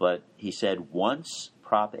 But he said once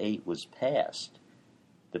Prop 8 was passed,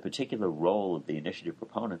 the particular role of the initiative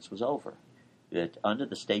proponents was over. that under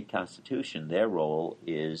the state constitution, their role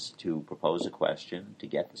is to propose a question, to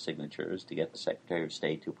get the signatures, to get the Secretary of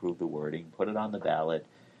State to approve the wording, put it on the ballot,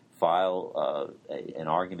 file an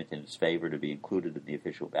argument in its favor to be included in the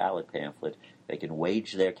official ballot pamphlet. They can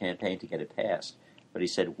wage their campaign to get it passed. But he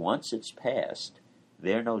said once it's passed,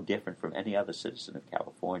 they're no different from any other citizen of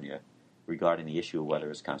California regarding the issue of whether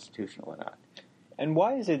it's constitutional or not. And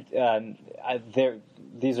why is it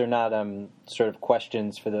these are not sort of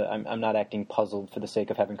questions for the. I'm not acting puzzled for the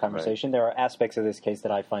sake of having conversation. Right. There are aspects of this case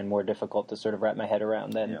that I find more difficult to sort of wrap my head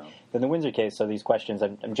around than the Windsor case. So these questions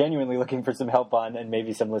I'm genuinely looking for some help on, and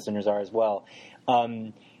maybe some listeners are as well.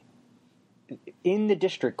 In the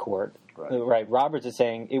district court, right? Roberts is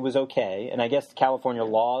saying it was okay, and I guess California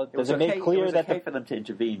law does it make clear that for them to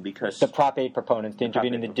intervene because the Prop 8 proponents to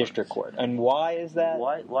intervene in the district court, and why is that?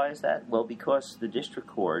 Why is that? Well, because the district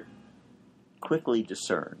court quickly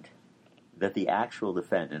discerned that the actual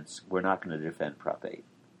defendants were not going to defend Prop 8,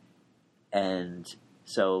 and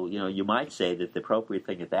so you might say that the appropriate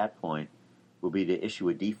thing at that point would be to issue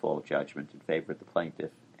a default judgment in favor of the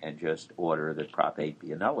plaintiff and just order that Prop 8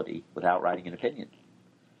 be a nullity without writing an opinion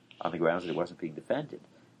on the grounds that it wasn't being defended.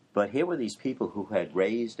 But here were these people who had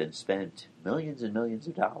raised and spent millions and millions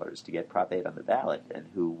of dollars to get Prop 8 on the ballot and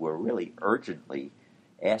who were really urgently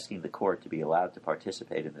asking the court to be allowed to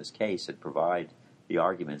participate in this case and provide the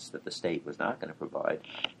arguments that the state was not going to provide,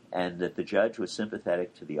 and that the judge was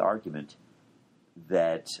sympathetic to the argument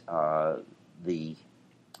that the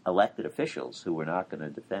elected officials who were not going to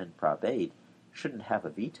defend Prop 8 shouldn't have a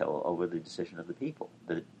veto over the decision of the people,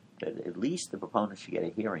 that at least the proponents should get a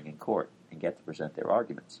hearing in court and get to present their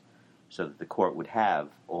arguments so that the court would have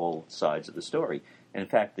all sides of the story. And in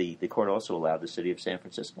fact, the court also allowed the city of San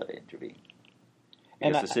Francisco to intervene.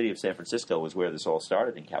 Because the city of San Francisco was where this all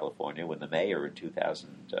started in California when the mayor in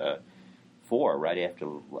 2004, right after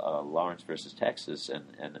Lawrence versus Texas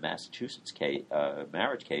and the Massachusetts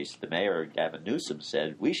marriage case, the mayor, Gavin Newsom,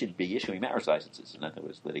 said, we should be issuing marriage licenses. And then there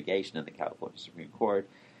was litigation in the California Supreme Court.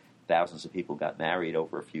 Thousands of people got married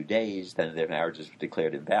over a few days. Then their marriages were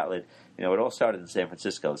declared invalid. It all started in San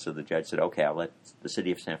Francisco, so the judge said, okay, I'll let the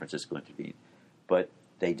city of San Francisco intervene. But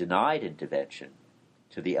they denied intervention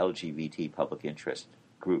to the LGBT public interest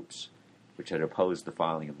groups, which had opposed the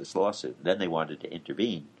filing of this lawsuit. Then they wanted to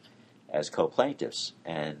intervene as co-plaintiffs,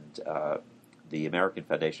 and the American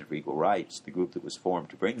Foundation for Equal Rights, the group that was formed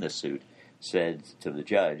to bring this suit, said to the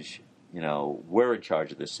judge, we're in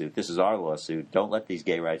charge of this suit. This is our lawsuit. Don't let these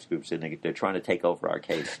gay rights groups in. They're trying to take over our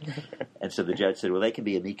case. And so the judge said, well, they can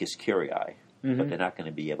be amicus curiae, but they're not going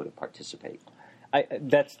to be able to participate.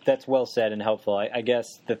 That's well said and helpful. I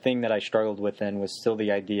guess the thing that I struggled with then was still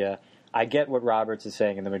the idea. I get what Roberts is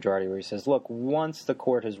saying in the majority where he says, look, once the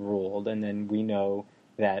court has ruled and then we know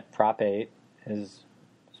that Prop 8 is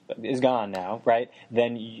gone now, right?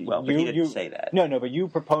 Then but he didn't say that. No, but you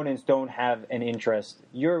proponents don't have an interest.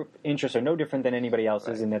 Your interests are no different than anybody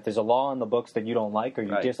else's in that there's a law on the books that you don't like or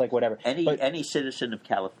you dislike, whatever. Any citizen of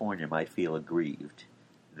California might feel aggrieved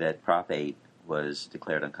that Prop 8 was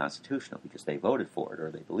declared unconstitutional because they voted for it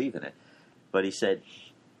or they believe in it. But he said,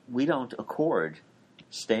 we don't accord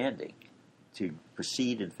standing to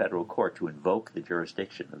proceed in federal court to invoke the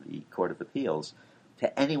jurisdiction of the Court of Appeals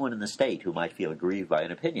to anyone in the state who might feel aggrieved by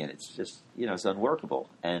an opinion. It's just, it's unworkable.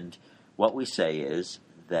 And what we say is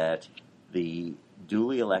that the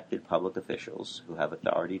duly elected public officials who have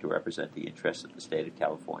authority to represent the interests of the state of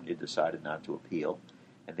California decided not to appeal,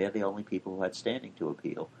 and they're the only people who had standing to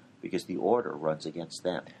appeal because the order runs against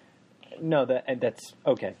them. No, that's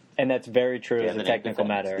okay, and that's very true as a technical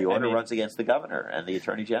matter. The order runs against the governor and the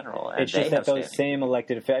attorney general, and it's just that those same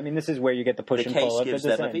elected officials. This is where you get the push and pull of the dissent. The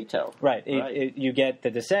case gives them a veto, right? You get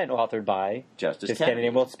the dissent authored by Justice Kennedy.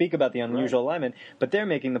 And we'll speak about the unusual alignment, but they're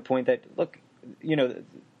making the point that look, in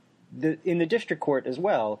the district court as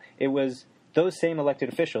well, it was those same elected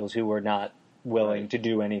officials who were not willing to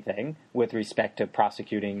do anything with respect to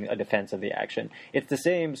prosecuting a defense of the action. It's the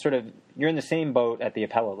same sort of, you're in the same boat at the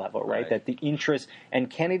appellate level, right? That the interest, and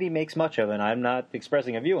Kennedy makes much of, and I'm not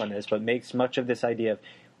expressing a view on this, but makes much of this idea of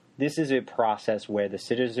this is a process where the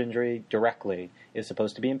citizenry directly is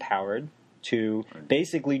supposed to be empowered to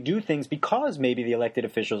basically do things because maybe the elected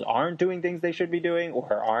officials aren't doing things they should be doing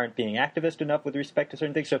or aren't being activist enough with respect to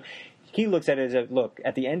certain things. So he looks at it as look,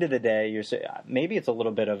 at the end of the day, maybe it's a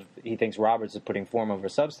little bit of, he thinks Roberts is putting form over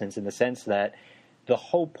substance in the sense that the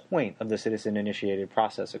whole point of the citizen-initiated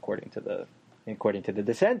process, according to the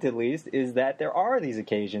dissent at least, is that there are these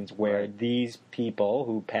occasions where these people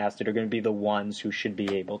who passed it are going to be the ones who should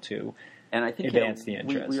be able to and I think advance the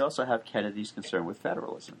interest. We also have Kennedy's concern with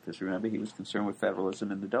federalism, because remember, he was concerned with federalism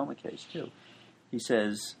in the DOMA case, too. He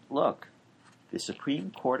says, look, The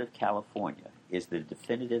Supreme Court of California is the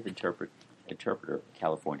definitive interpreter of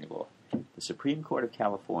California law. The Supreme Court of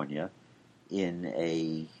California, in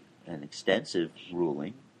an extensive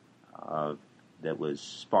ruling that was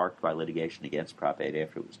sparked by litigation against Prop 8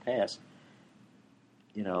 after it was passed,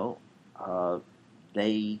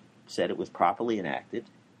 they said it was properly enacted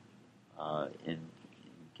in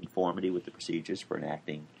conformity with the procedures for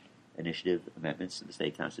enacting initiative amendments to the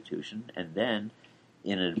state constitution. And then,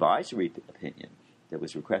 in an advisory opinion that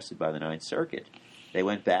was requested by the Ninth Circuit, they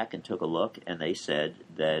went back and took a look, and they said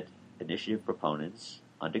that initiative proponents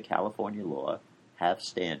under California law have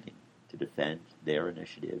standing to defend their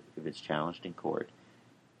initiative if it's challenged in court.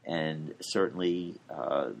 And certainly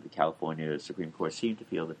the California Supreme Court seemed to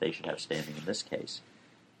feel that they should have standing in this case.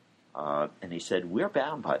 And he said, we're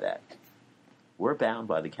bound by that. We're bound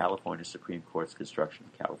by the California Supreme Court's construction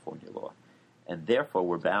of California law. And therefore,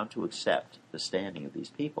 we're bound to accept the standing of these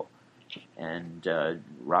people. And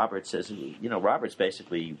Roberts says, Roberts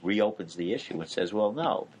basically reopens the issue and says, well,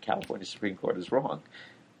 no, the California Supreme Court is wrong.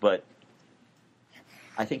 But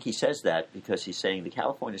I think he says that because he's saying the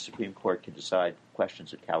California Supreme Court can decide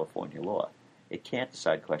questions of California law. It can't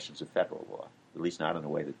decide questions of federal law, at least not in a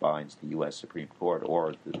way that binds the U.S. Supreme Court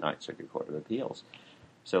or the Ninth Circuit Court of Appeals.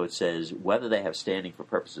 So it says whether they have standing for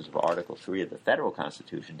purposes of Article 3 of the federal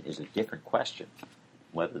Constitution is a different question,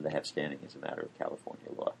 whether they have standing as a matter of California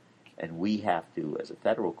law. And we have to, as a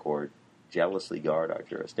federal court, jealously guard our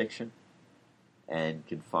jurisdiction and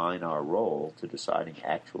confine our role to deciding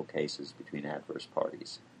actual cases between adverse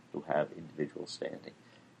parties who have individual standing.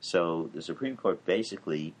 So the Supreme Court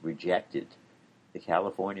basically rejected the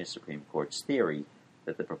California Supreme Court's theory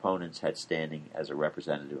that the proponents had standing as a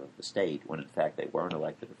representative of the state, when in fact they weren't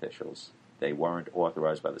elected officials. They weren't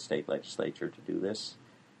authorized by the state legislature to do this.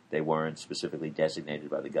 They weren't specifically designated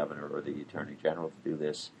by the governor or the attorney general to do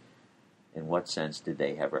this. In what sense did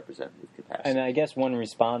they have representative capacity? And I guess one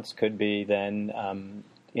response could be then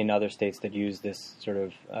in other states that use this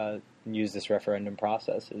use this referendum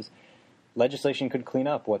process is legislation could clean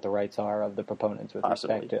up what the rights are of the proponents with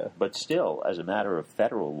Possibly. respect to. But still, as a matter of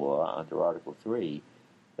federal law under Article 3,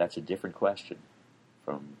 that's a different question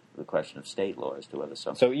from the question of state law as to whether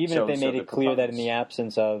something. So even if they made it clear that in the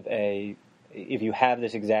absence of if you have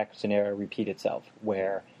this exact scenario repeat itself,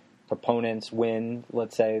 where proponents win,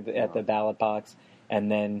 let's say, at the ballot box, and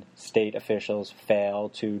then state officials fail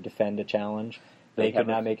to defend a challenge, they could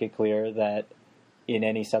not make it clear that in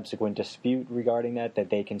any subsequent dispute regarding that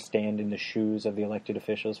they can stand in the shoes of the elected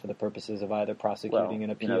officials for the purposes of either prosecuting an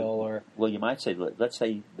appeal or... Well, you might say, let's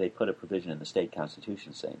say they put a provision in the state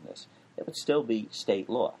constitution saying this. It would still be state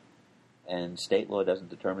law, and state law doesn't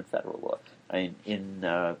determine federal law. I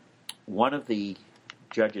mean, one of the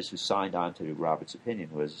judges who signed on to Roberts' opinion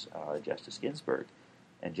was Justice Ginsburg,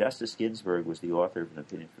 and Justice Ginsburg was the author of an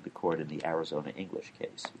opinion for the court in the Arizona English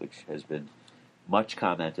case, which has been much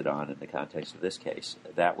commented on in the context of this case.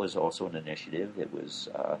 That was also an initiative. It was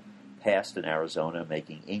passed in Arizona,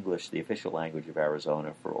 making English the official language of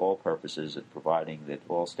Arizona for all purposes and providing that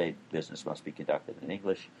all state business must be conducted in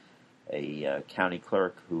English. A county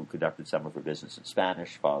clerk who conducted some of her business in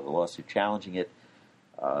Spanish filed a lawsuit challenging it.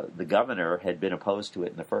 The governor had been opposed to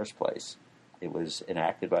it in the first place. It was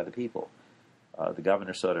enacted by the people. The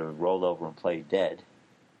governor sort of rolled over and played dead,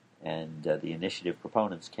 and the initiative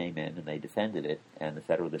proponents came in and they defended it, and the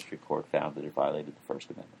federal district court found that it violated the First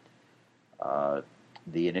Amendment.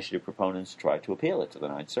 The initiative proponents tried to appeal it to the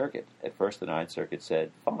Ninth Circuit. At first, the Ninth Circuit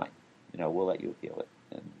said, fine, we'll let you appeal it.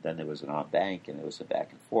 And then there was an en banc, and there was a back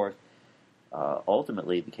and forth.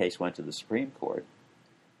 Ultimately, the case went to the Supreme Court,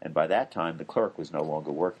 and by that time, the clerk was no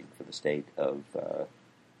longer working for the state of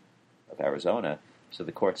Arizona, so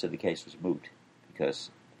the court said the case was moot because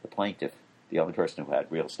the plaintiff, the only person who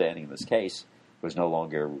had real standing in this case, was no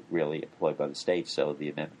longer really employed by the state, so the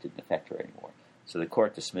amendment didn't affect her anymore. So the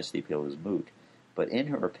court dismissed the appeal as moot. But in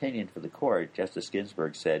her opinion for the court, Justice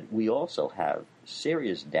Ginsburg said, we also have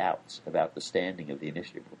serious doubts about the standing of the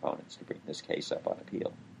initiative proponents to bring this case up on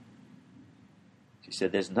appeal. She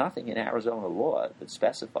said, there's nothing in Arizona law that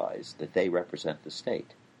specifies that they represent the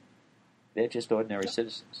state. They're just ordinary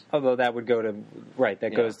citizens. Although that would go to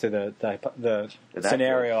goes to the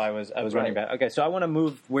scenario I was running about. Okay, so I want to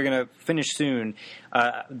move. We're going to finish soon.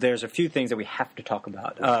 There's a few things that we have to talk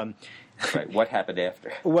about. Right. What happened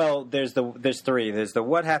after? Well, there's three. There's the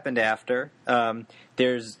what happened after.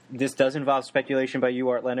 This does involve speculation by you,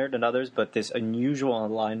 Art Leonard, and others, but this unusual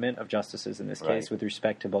alignment of justices in this case with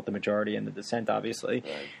respect to both the majority and the dissent, obviously.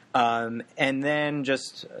 Right. And then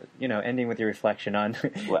just ending with your reflection on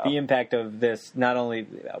the impact of this. Not only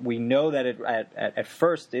we know that at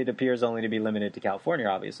first it appears only to be limited to California,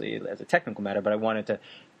 obviously as a technical matter, but I wanted to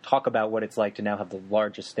talk about what it's like to now have the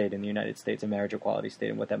largest state in the United States, a marriage equality state,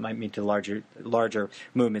 and what that might mean to larger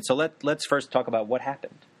movement. So let's first talk about what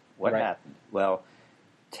happened. What happened? Well,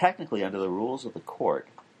 technically, under the rules of the court,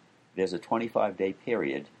 there's a 25-day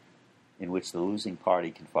period in which the losing party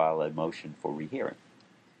can file a motion for rehearing.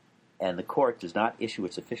 And the court does not issue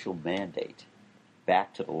its official mandate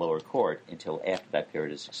back to the lower court until after that period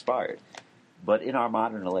has expired. But in our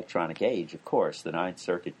modern electronic age, of course, the Ninth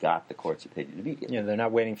Circuit got the court's opinion immediately. Yeah, they're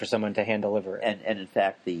not waiting for someone to hand deliver it. And in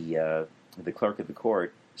fact, the clerk of the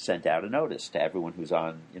court sent out a notice to everyone who's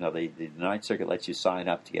on. The Ninth Circuit lets you sign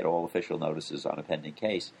up to get all official notices on a pending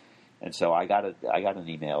case. And so I got an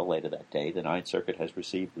email later that day. The Ninth Circuit has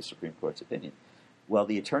received the Supreme Court's opinion. Well,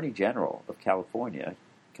 the Attorney General of California,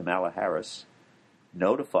 Kamala Harris,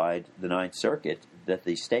 notified the Ninth Circuit that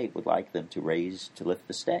the state would like them to lift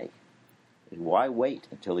the stay. Why wait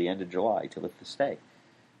until the end of July to lift the stay?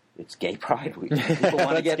 It's Gay Pride Week. People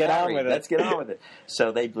want to get married. Let's get on with it.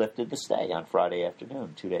 So they lifted the stay on Friday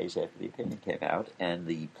afternoon, 2 days after the opinion came out, and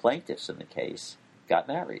the plaintiffs in the case got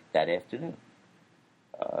married that afternoon.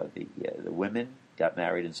 The women got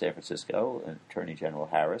married in San Francisco, and Attorney General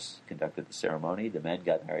Harris conducted the ceremony. The men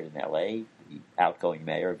got married in L.A. The outgoing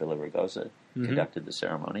mayor, Billy Ragosa, conducted the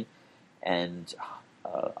ceremony. And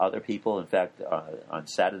other people, in fact, on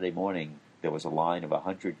Saturday morning, there was a line of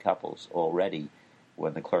 100 couples already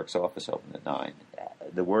when the clerk's office opened at 9.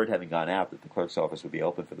 The word having gone out that the clerk's office would be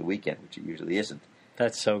open for the weekend, which it usually isn't.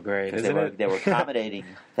 That's so great, isn't it? They were accommodating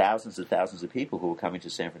thousands and thousands of people who were coming to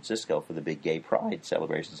San Francisco for the big Gay Pride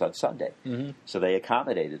celebrations on Sunday. Mm-hmm. So they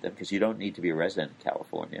accommodated them because you don't need to be a resident in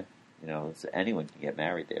California. Anyone can get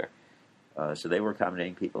married there. So they were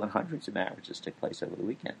accommodating people, and hundreds of marriages took place over the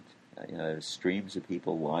weekend. Streams of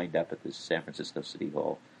people lined up at the San Francisco City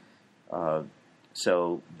Hall.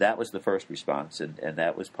 So that was the first response, and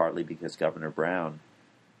that was partly because Governor Brown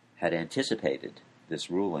had anticipated this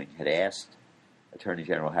ruling, had asked Attorney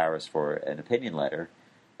General Harris for an opinion letter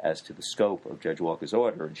as to the scope of Judge Walker's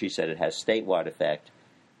order, and she said it has statewide effect.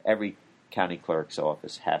 Every county clerk's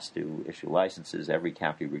office has to issue licenses. Every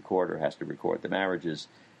county recorder has to record the marriages,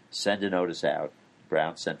 send a notice out.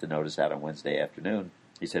 Brown sent the notice out on Wednesday afternoon.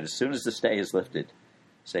 He said as soon as the stay is lifted,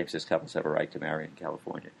 same-sex couples have a right to marry in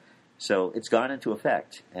California. So it's gone into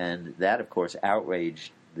effect, and that, of course,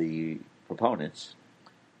 outraged the proponents.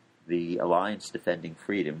 The Alliance Defending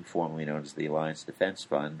Freedom, formerly known as the Alliance Defense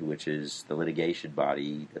Fund, which is the litigation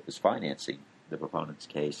body that was financing the proponents'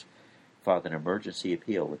 case, filed an emergency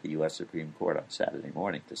appeal with the U.S. Supreme Court on Saturday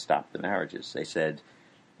morning to stop the marriages. They said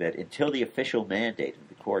that until the official mandate of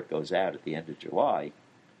the court goes out at the end of July,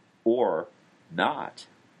 or not,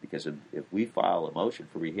 because if we file a motion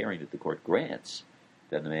for rehearing that the court grants,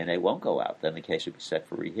 then the mandate won't go out. Then the case would be set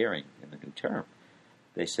for rehearing in the new term.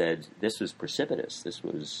 They said this was precipitous. This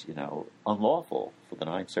was, unlawful for the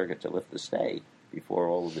Ninth Circuit to lift the stay before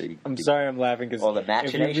all of the... I'm sorry I'm laughing because all the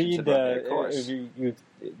machinations of their course. If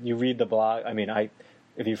you read the blog,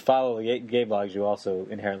 if you follow the gay blogs, you also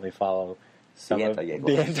inherently follow some of the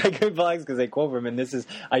anti-gay blogs because they quote them. And this is,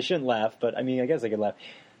 I shouldn't laugh, but I guess I could laugh.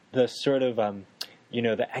 The sort of...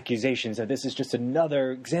 the accusations that this is just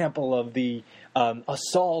another example of the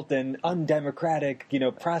assault and undemocratic,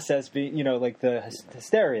 process being, like the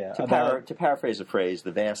hysteria. To paraphrase a phrase,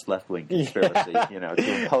 the vast left-wing conspiracy,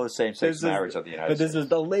 to impose same-sex marriage on the United States. But this is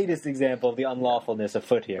the latest example of the unlawfulness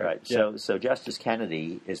afoot here. Right. Yeah. So Justice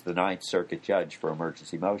Kennedy is the Ninth Circuit judge for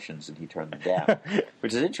emergency motions, and he turned them down,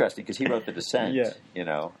 which is interesting because he wrote the dissent. Yeah.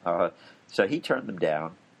 So he turned them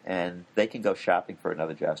down. And they can go shopping for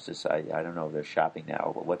another justice. I don't know if they're shopping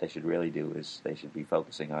now, but what they should really do is they should be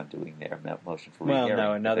focusing on doing their motion for rehearing.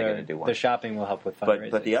 Well, no, the shopping will help with fundraising.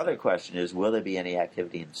 But the other question is, will there be any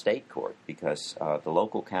activity in state court? Because the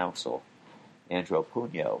local counsel, Andrew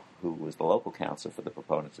Puno, who was the local counsel for the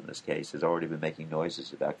proponents in this case, has already been making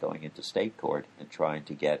noises about going into state court and trying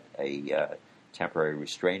to get a temporary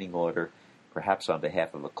restraining order, perhaps on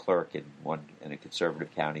behalf of a clerk in a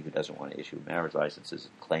conservative county who doesn't want to issue marriage licenses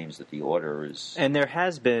and claims that the order is... And there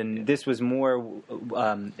has been... This was more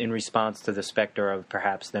in response to the specter of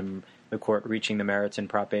perhaps the court reaching the merits in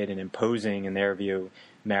Prop 8 and imposing, in their view,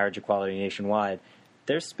 marriage equality nationwide.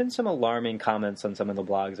 There's been some alarming comments on some of the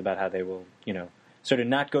blogs about how they will, sort of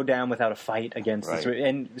not go down without a fight against this,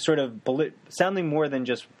 and sort of sounding more than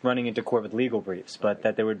just running into court with legal briefs, but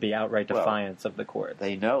that there would be outright defiance of the court.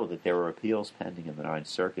 They know that there were appeals pending in the Ninth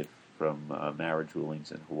Circuit from marriage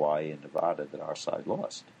rulings in Hawaii and Nevada that our side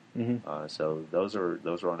lost. Mm-hmm. So those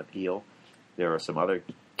are on appeal. There are some other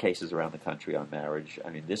cases around the country on marriage. I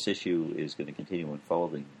mean, this issue is going to continue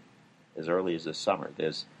unfolding as early as this summer.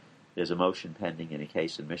 There's a motion pending in a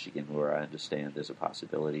case in Michigan where I understand there's a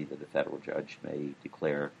possibility that a federal judge may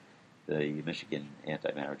declare the Michigan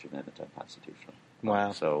anti-marriage amendment unconstitutional.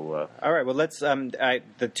 Wow. So, all right. Well, let's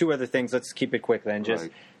the two other things. Let's keep it quick then. Just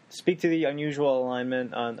speak to the unusual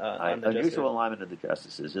alignment on the unusual alignment of the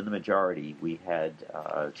justices. In the majority, we had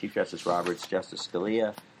Chief Justice Roberts, Justice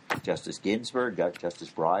Scalia, Justice Ginsburg, Justice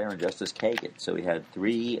Breyer, and Justice Kagan. So we had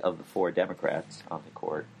 3 of the 4 Democrats on the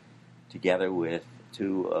court, together with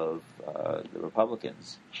 2 of the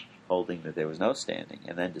Republicans, holding that there was no standing.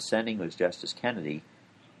 And then dissenting was Justice Kennedy,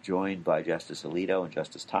 joined by Justice Alito and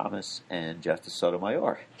Justice Thomas and Justice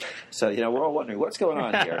Sotomayor. So, we're all wondering, what's going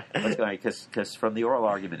on here? What's going on? Because from the oral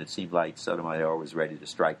argument, it seemed like Sotomayor was ready to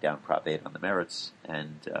strike down Prop 8 on the merits,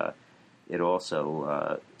 and it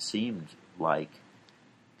also seemed like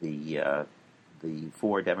the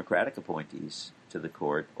 4 Democratic appointees to the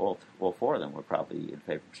court, all 4 of them were probably in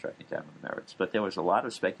favor of striking down on the merits. But there was a lot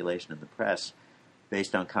of speculation in the press,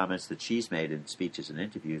 based on comments that she's made in speeches and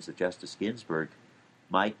interviews, that Justice Ginsburg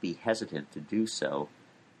might be hesitant to do so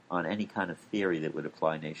on any kind of theory that would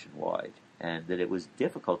apply nationwide, and that it was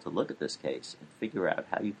difficult to look at this case and figure out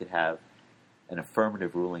how you could have an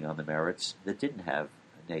affirmative ruling on the merits that didn't have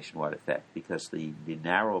a nationwide effect, because the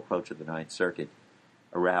narrow approach of the Ninth Circuit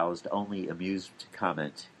aroused only amused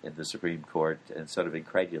comment in the Supreme Court and sort of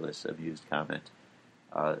incredulous amused comment.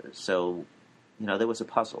 So there was a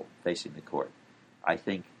puzzle facing the court. I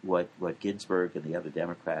think what Ginsburg and the other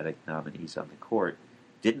Democratic nominees on the court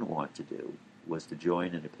didn't want to do was to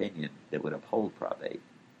join an opinion that would uphold Prop 8,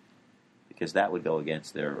 because that would go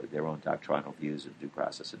against their own doctrinal views of due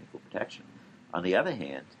process and equal protection. On the other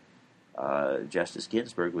hand, Justice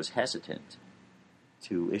Ginsburg was hesitant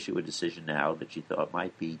to issue a decision now that she thought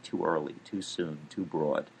might be too early, too soon, too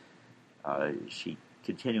broad. She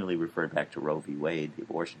continually referred back to Roe v. Wade, the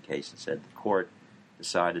abortion case, and said the court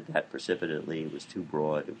decided that precipitately. It was too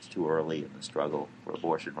broad, it was too early in the struggle for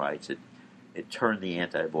abortion rights. It turned the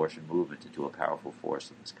anti-abortion movement into a powerful force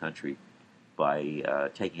in this country by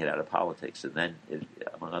taking it out of politics, and then,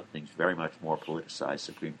 among other things, very much more politicized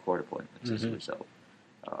Supreme Court appointments as a result.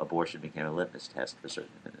 Abortion became a litmus test for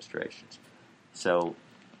certain administrations. So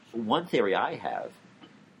one theory I have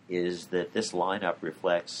is that this lineup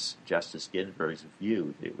reflects Justice Ginsburg's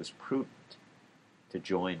view that it was prudent to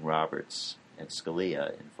join Roberts and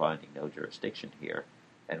Scalia in finding no jurisdiction here.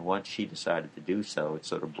 And once she decided to do so, it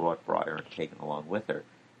sort of brought Breyer and Kagan along with her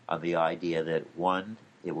on the idea that, 1,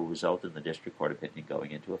 it will result in the district court opinion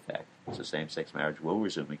going into effect, so same-sex marriage will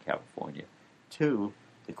resume in California. 2,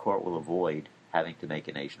 the court will avoid having to make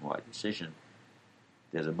a nationwide decision.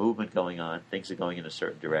 There's a movement going on, things are going in a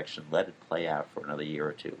certain direction, let it play out for another year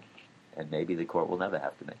or 2. And maybe the court will never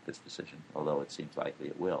have to make this decision, although it seems likely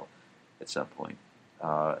it will at some point.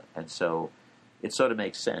 And so it sort of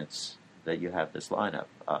makes sense that you have this lineup.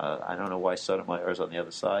 I don't know why Sotomayor is on the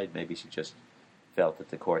other side. Maybe she just felt that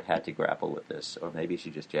the court had to grapple with this, or maybe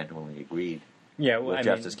she just genuinely agreed with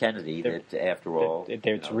Justice Kennedy that, after all,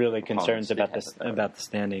 there's really concerns about the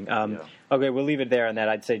standing. Okay, we'll leave it there on that.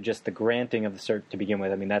 I'd say just the granting of the cert to begin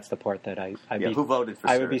with. I mean, that's the part that who voted for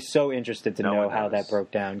cert? I would be so interested to know how that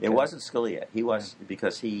broke down. It wasn't Scalia. He was,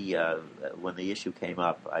 because he, when the issue came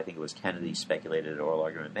up, I think it was Kennedy speculated an oral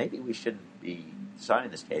argument, maybe we shouldn't be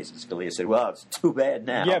deciding this case. And Scalia said, well, it's too bad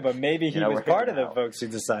now. Yeah, but maybe he was part of the folks who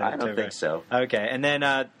decided I don't think so. Okay, and then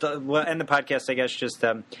we'll end the podcast, I guess, just,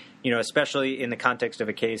 especially in the context of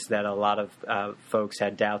a case that a lot of folks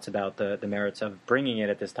had doubts about the merits of bringing it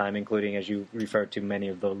at this time, including, as you referred to, many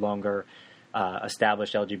of the longer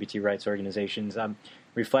established LGBT rights organizations.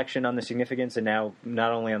 Reflection on the significance, and now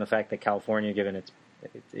not only on the fact that California, given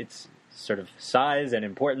its sort of size and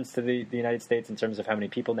importance to the United States in terms of how many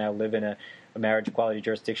people now live in a marriage equality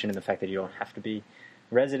jurisdiction, and the fact that you don't have to be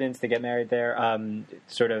residents to get married there,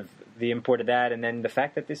 sort of the import of that, and then the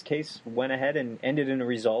fact that this case went ahead and ended in a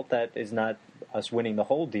result that is not us winning the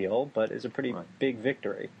whole deal, but is a pretty big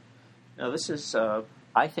victory. Now, this is,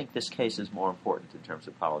 I think this case is more important in terms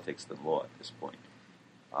of politics than law at this point,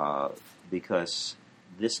 because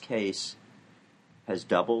this case has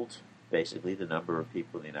doubled, basically, the number of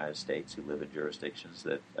people in the United States who live in jurisdictions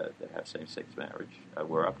that have same-sex marriage.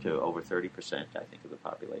 We're up to over 30%, I think, of the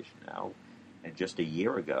population now. And just a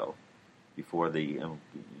year ago, before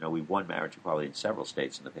we won marriage equality in several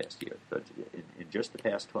states in the past year, but in just the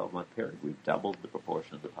past 12-month period, we've doubled the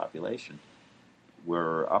proportion of the population.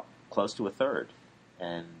 We're up close to a third.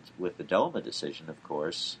 And with the DOMA decision, of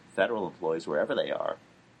course, federal employees, wherever they are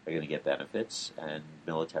going to get benefits, and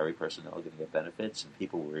military personnel are going to get benefits, and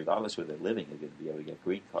people, regardless of where they're living, are going to be able to get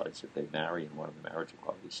green cards if they marry in one of the marriage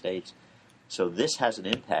equality states. So this has an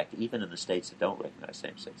impact even in the states that don't recognize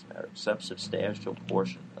same-sex marriage. Some substantial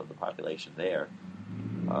portion of the population there,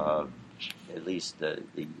 at least the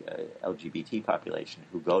LGBT population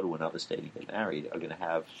who go to another state and get married, are going to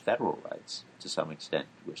have federal rights to some extent.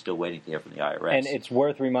 We're still waiting to hear from the IRS. And it's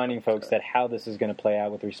worth reminding folks that how this is going to play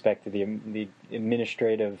out with respect to the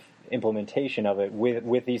administrative implementation of it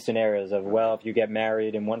with these scenarios of, well, if you get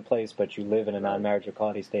married in one place but you live in a non-marriage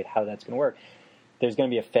equality state, how that's going to work. There's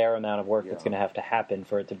going to be a fair amount of work that's going to have to happen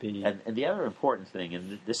for it to be... And the other important thing,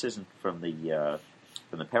 and this isn't from the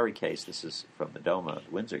Perry case, this is from the DOMA,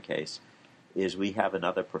 the Windsor case, is we have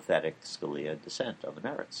another prophetic Scalia dissent on the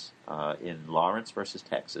merits. In Lawrence versus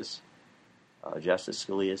Texas, Justice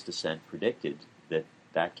Scalia's dissent predicted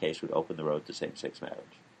that case would open the road to same-sex marriage.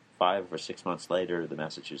 5 or 6 months later, the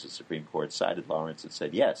Massachusetts Supreme Court cited Lawrence and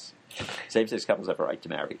said, yes, same-sex couples have a right to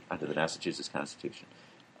marry under the Massachusetts Constitution.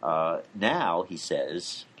 Now, he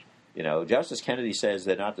says, Justice Kennedy says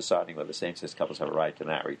they're not deciding whether same-sex couples have a right to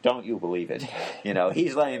marry. Don't you believe it?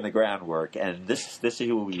 He's laying the groundwork, and this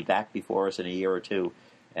issue will be back before us in a year or two,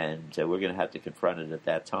 and we're going to have to confront it at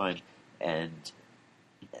that time. And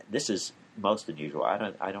this is most unusual.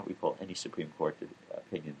 I don't recall any Supreme Court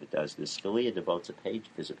opinion that does this. Scalia devotes a page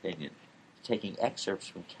of his opinion to taking excerpts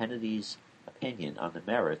from Kennedy's opinion on the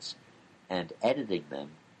merits and editing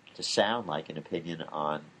them to sound like an opinion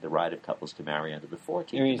on the right of couples to marry under the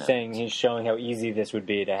 14th Amendment. He's saying he's showing how easy this would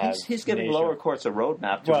be to have. He's giving lower courts a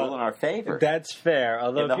roadmap to rule in our favor. That's fair.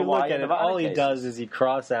 Although if you look at it, all he does is he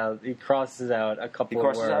crosses out a couple of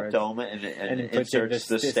words. He crosses out DOMA and inserts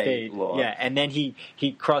the state law. Yeah, and then he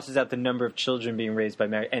crosses out the number of children being raised by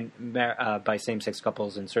by same-sex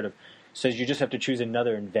couples and sort of says you just have to choose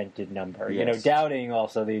another invented number. Yes. Doubting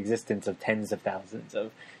also the existence of tens of thousands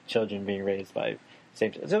of children being raised by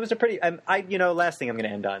same-sex. So it was a pretty. Last thing I'm going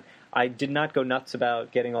to end on. I did not go nuts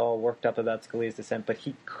about getting all worked up about Scalia's dissent, but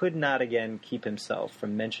he could not again keep himself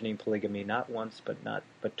from mentioning polygamy not once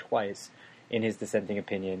but twice in his dissenting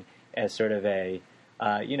opinion as sort of a.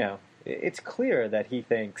 It's clear that he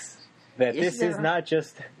thinks that this is not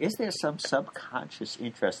just... Is there some subconscious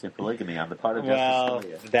interest in polygamy on the part of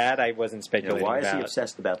Justice Scalia? That I wasn't speculating why about. Why is he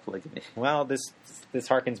obsessed about polygamy? Well, this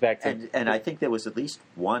harkens back to... And I think there was at least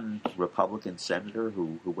one Republican senator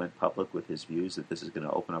who went public with his views that this is going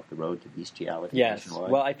to open up the road to bestiality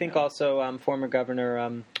nationwide. Well, I think also former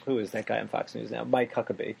Governor, who is that guy on Fox News now? Mike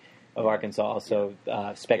Huckabee of Arkansas also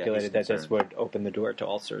speculated that this would open the door to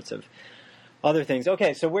all sorts of other things.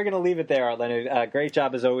 Okay, so we're going to leave it there, Leonard. Great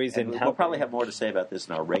job as always. And we'll probably have more to say about this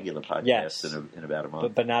in our regular podcast in about a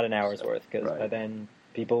month. But not an hour's worth, because by then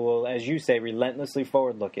people will, as you say, relentlessly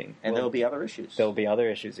forward-looking. And there will be other issues. There will be other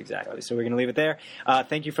issues, exactly. Right. So we're going to leave it there.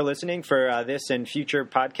 Thank you for listening. For this and future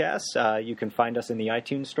podcasts, you can find us in the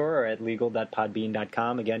iTunes Store or at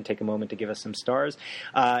legal.podbean.com. Again, take a moment to give us some stars.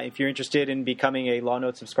 If you're interested in becoming a Law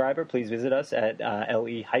Note subscriber, please visit us at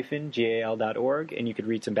le-gal.org, and you could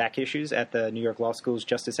read some back issues at the New York Law School's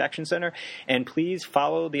Justice Action Center. And please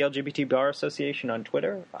follow the LGBT Bar Association on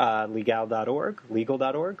Twitter, legal.org,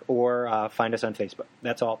 or find us on Facebook.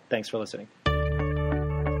 That's all. Thanks for listening.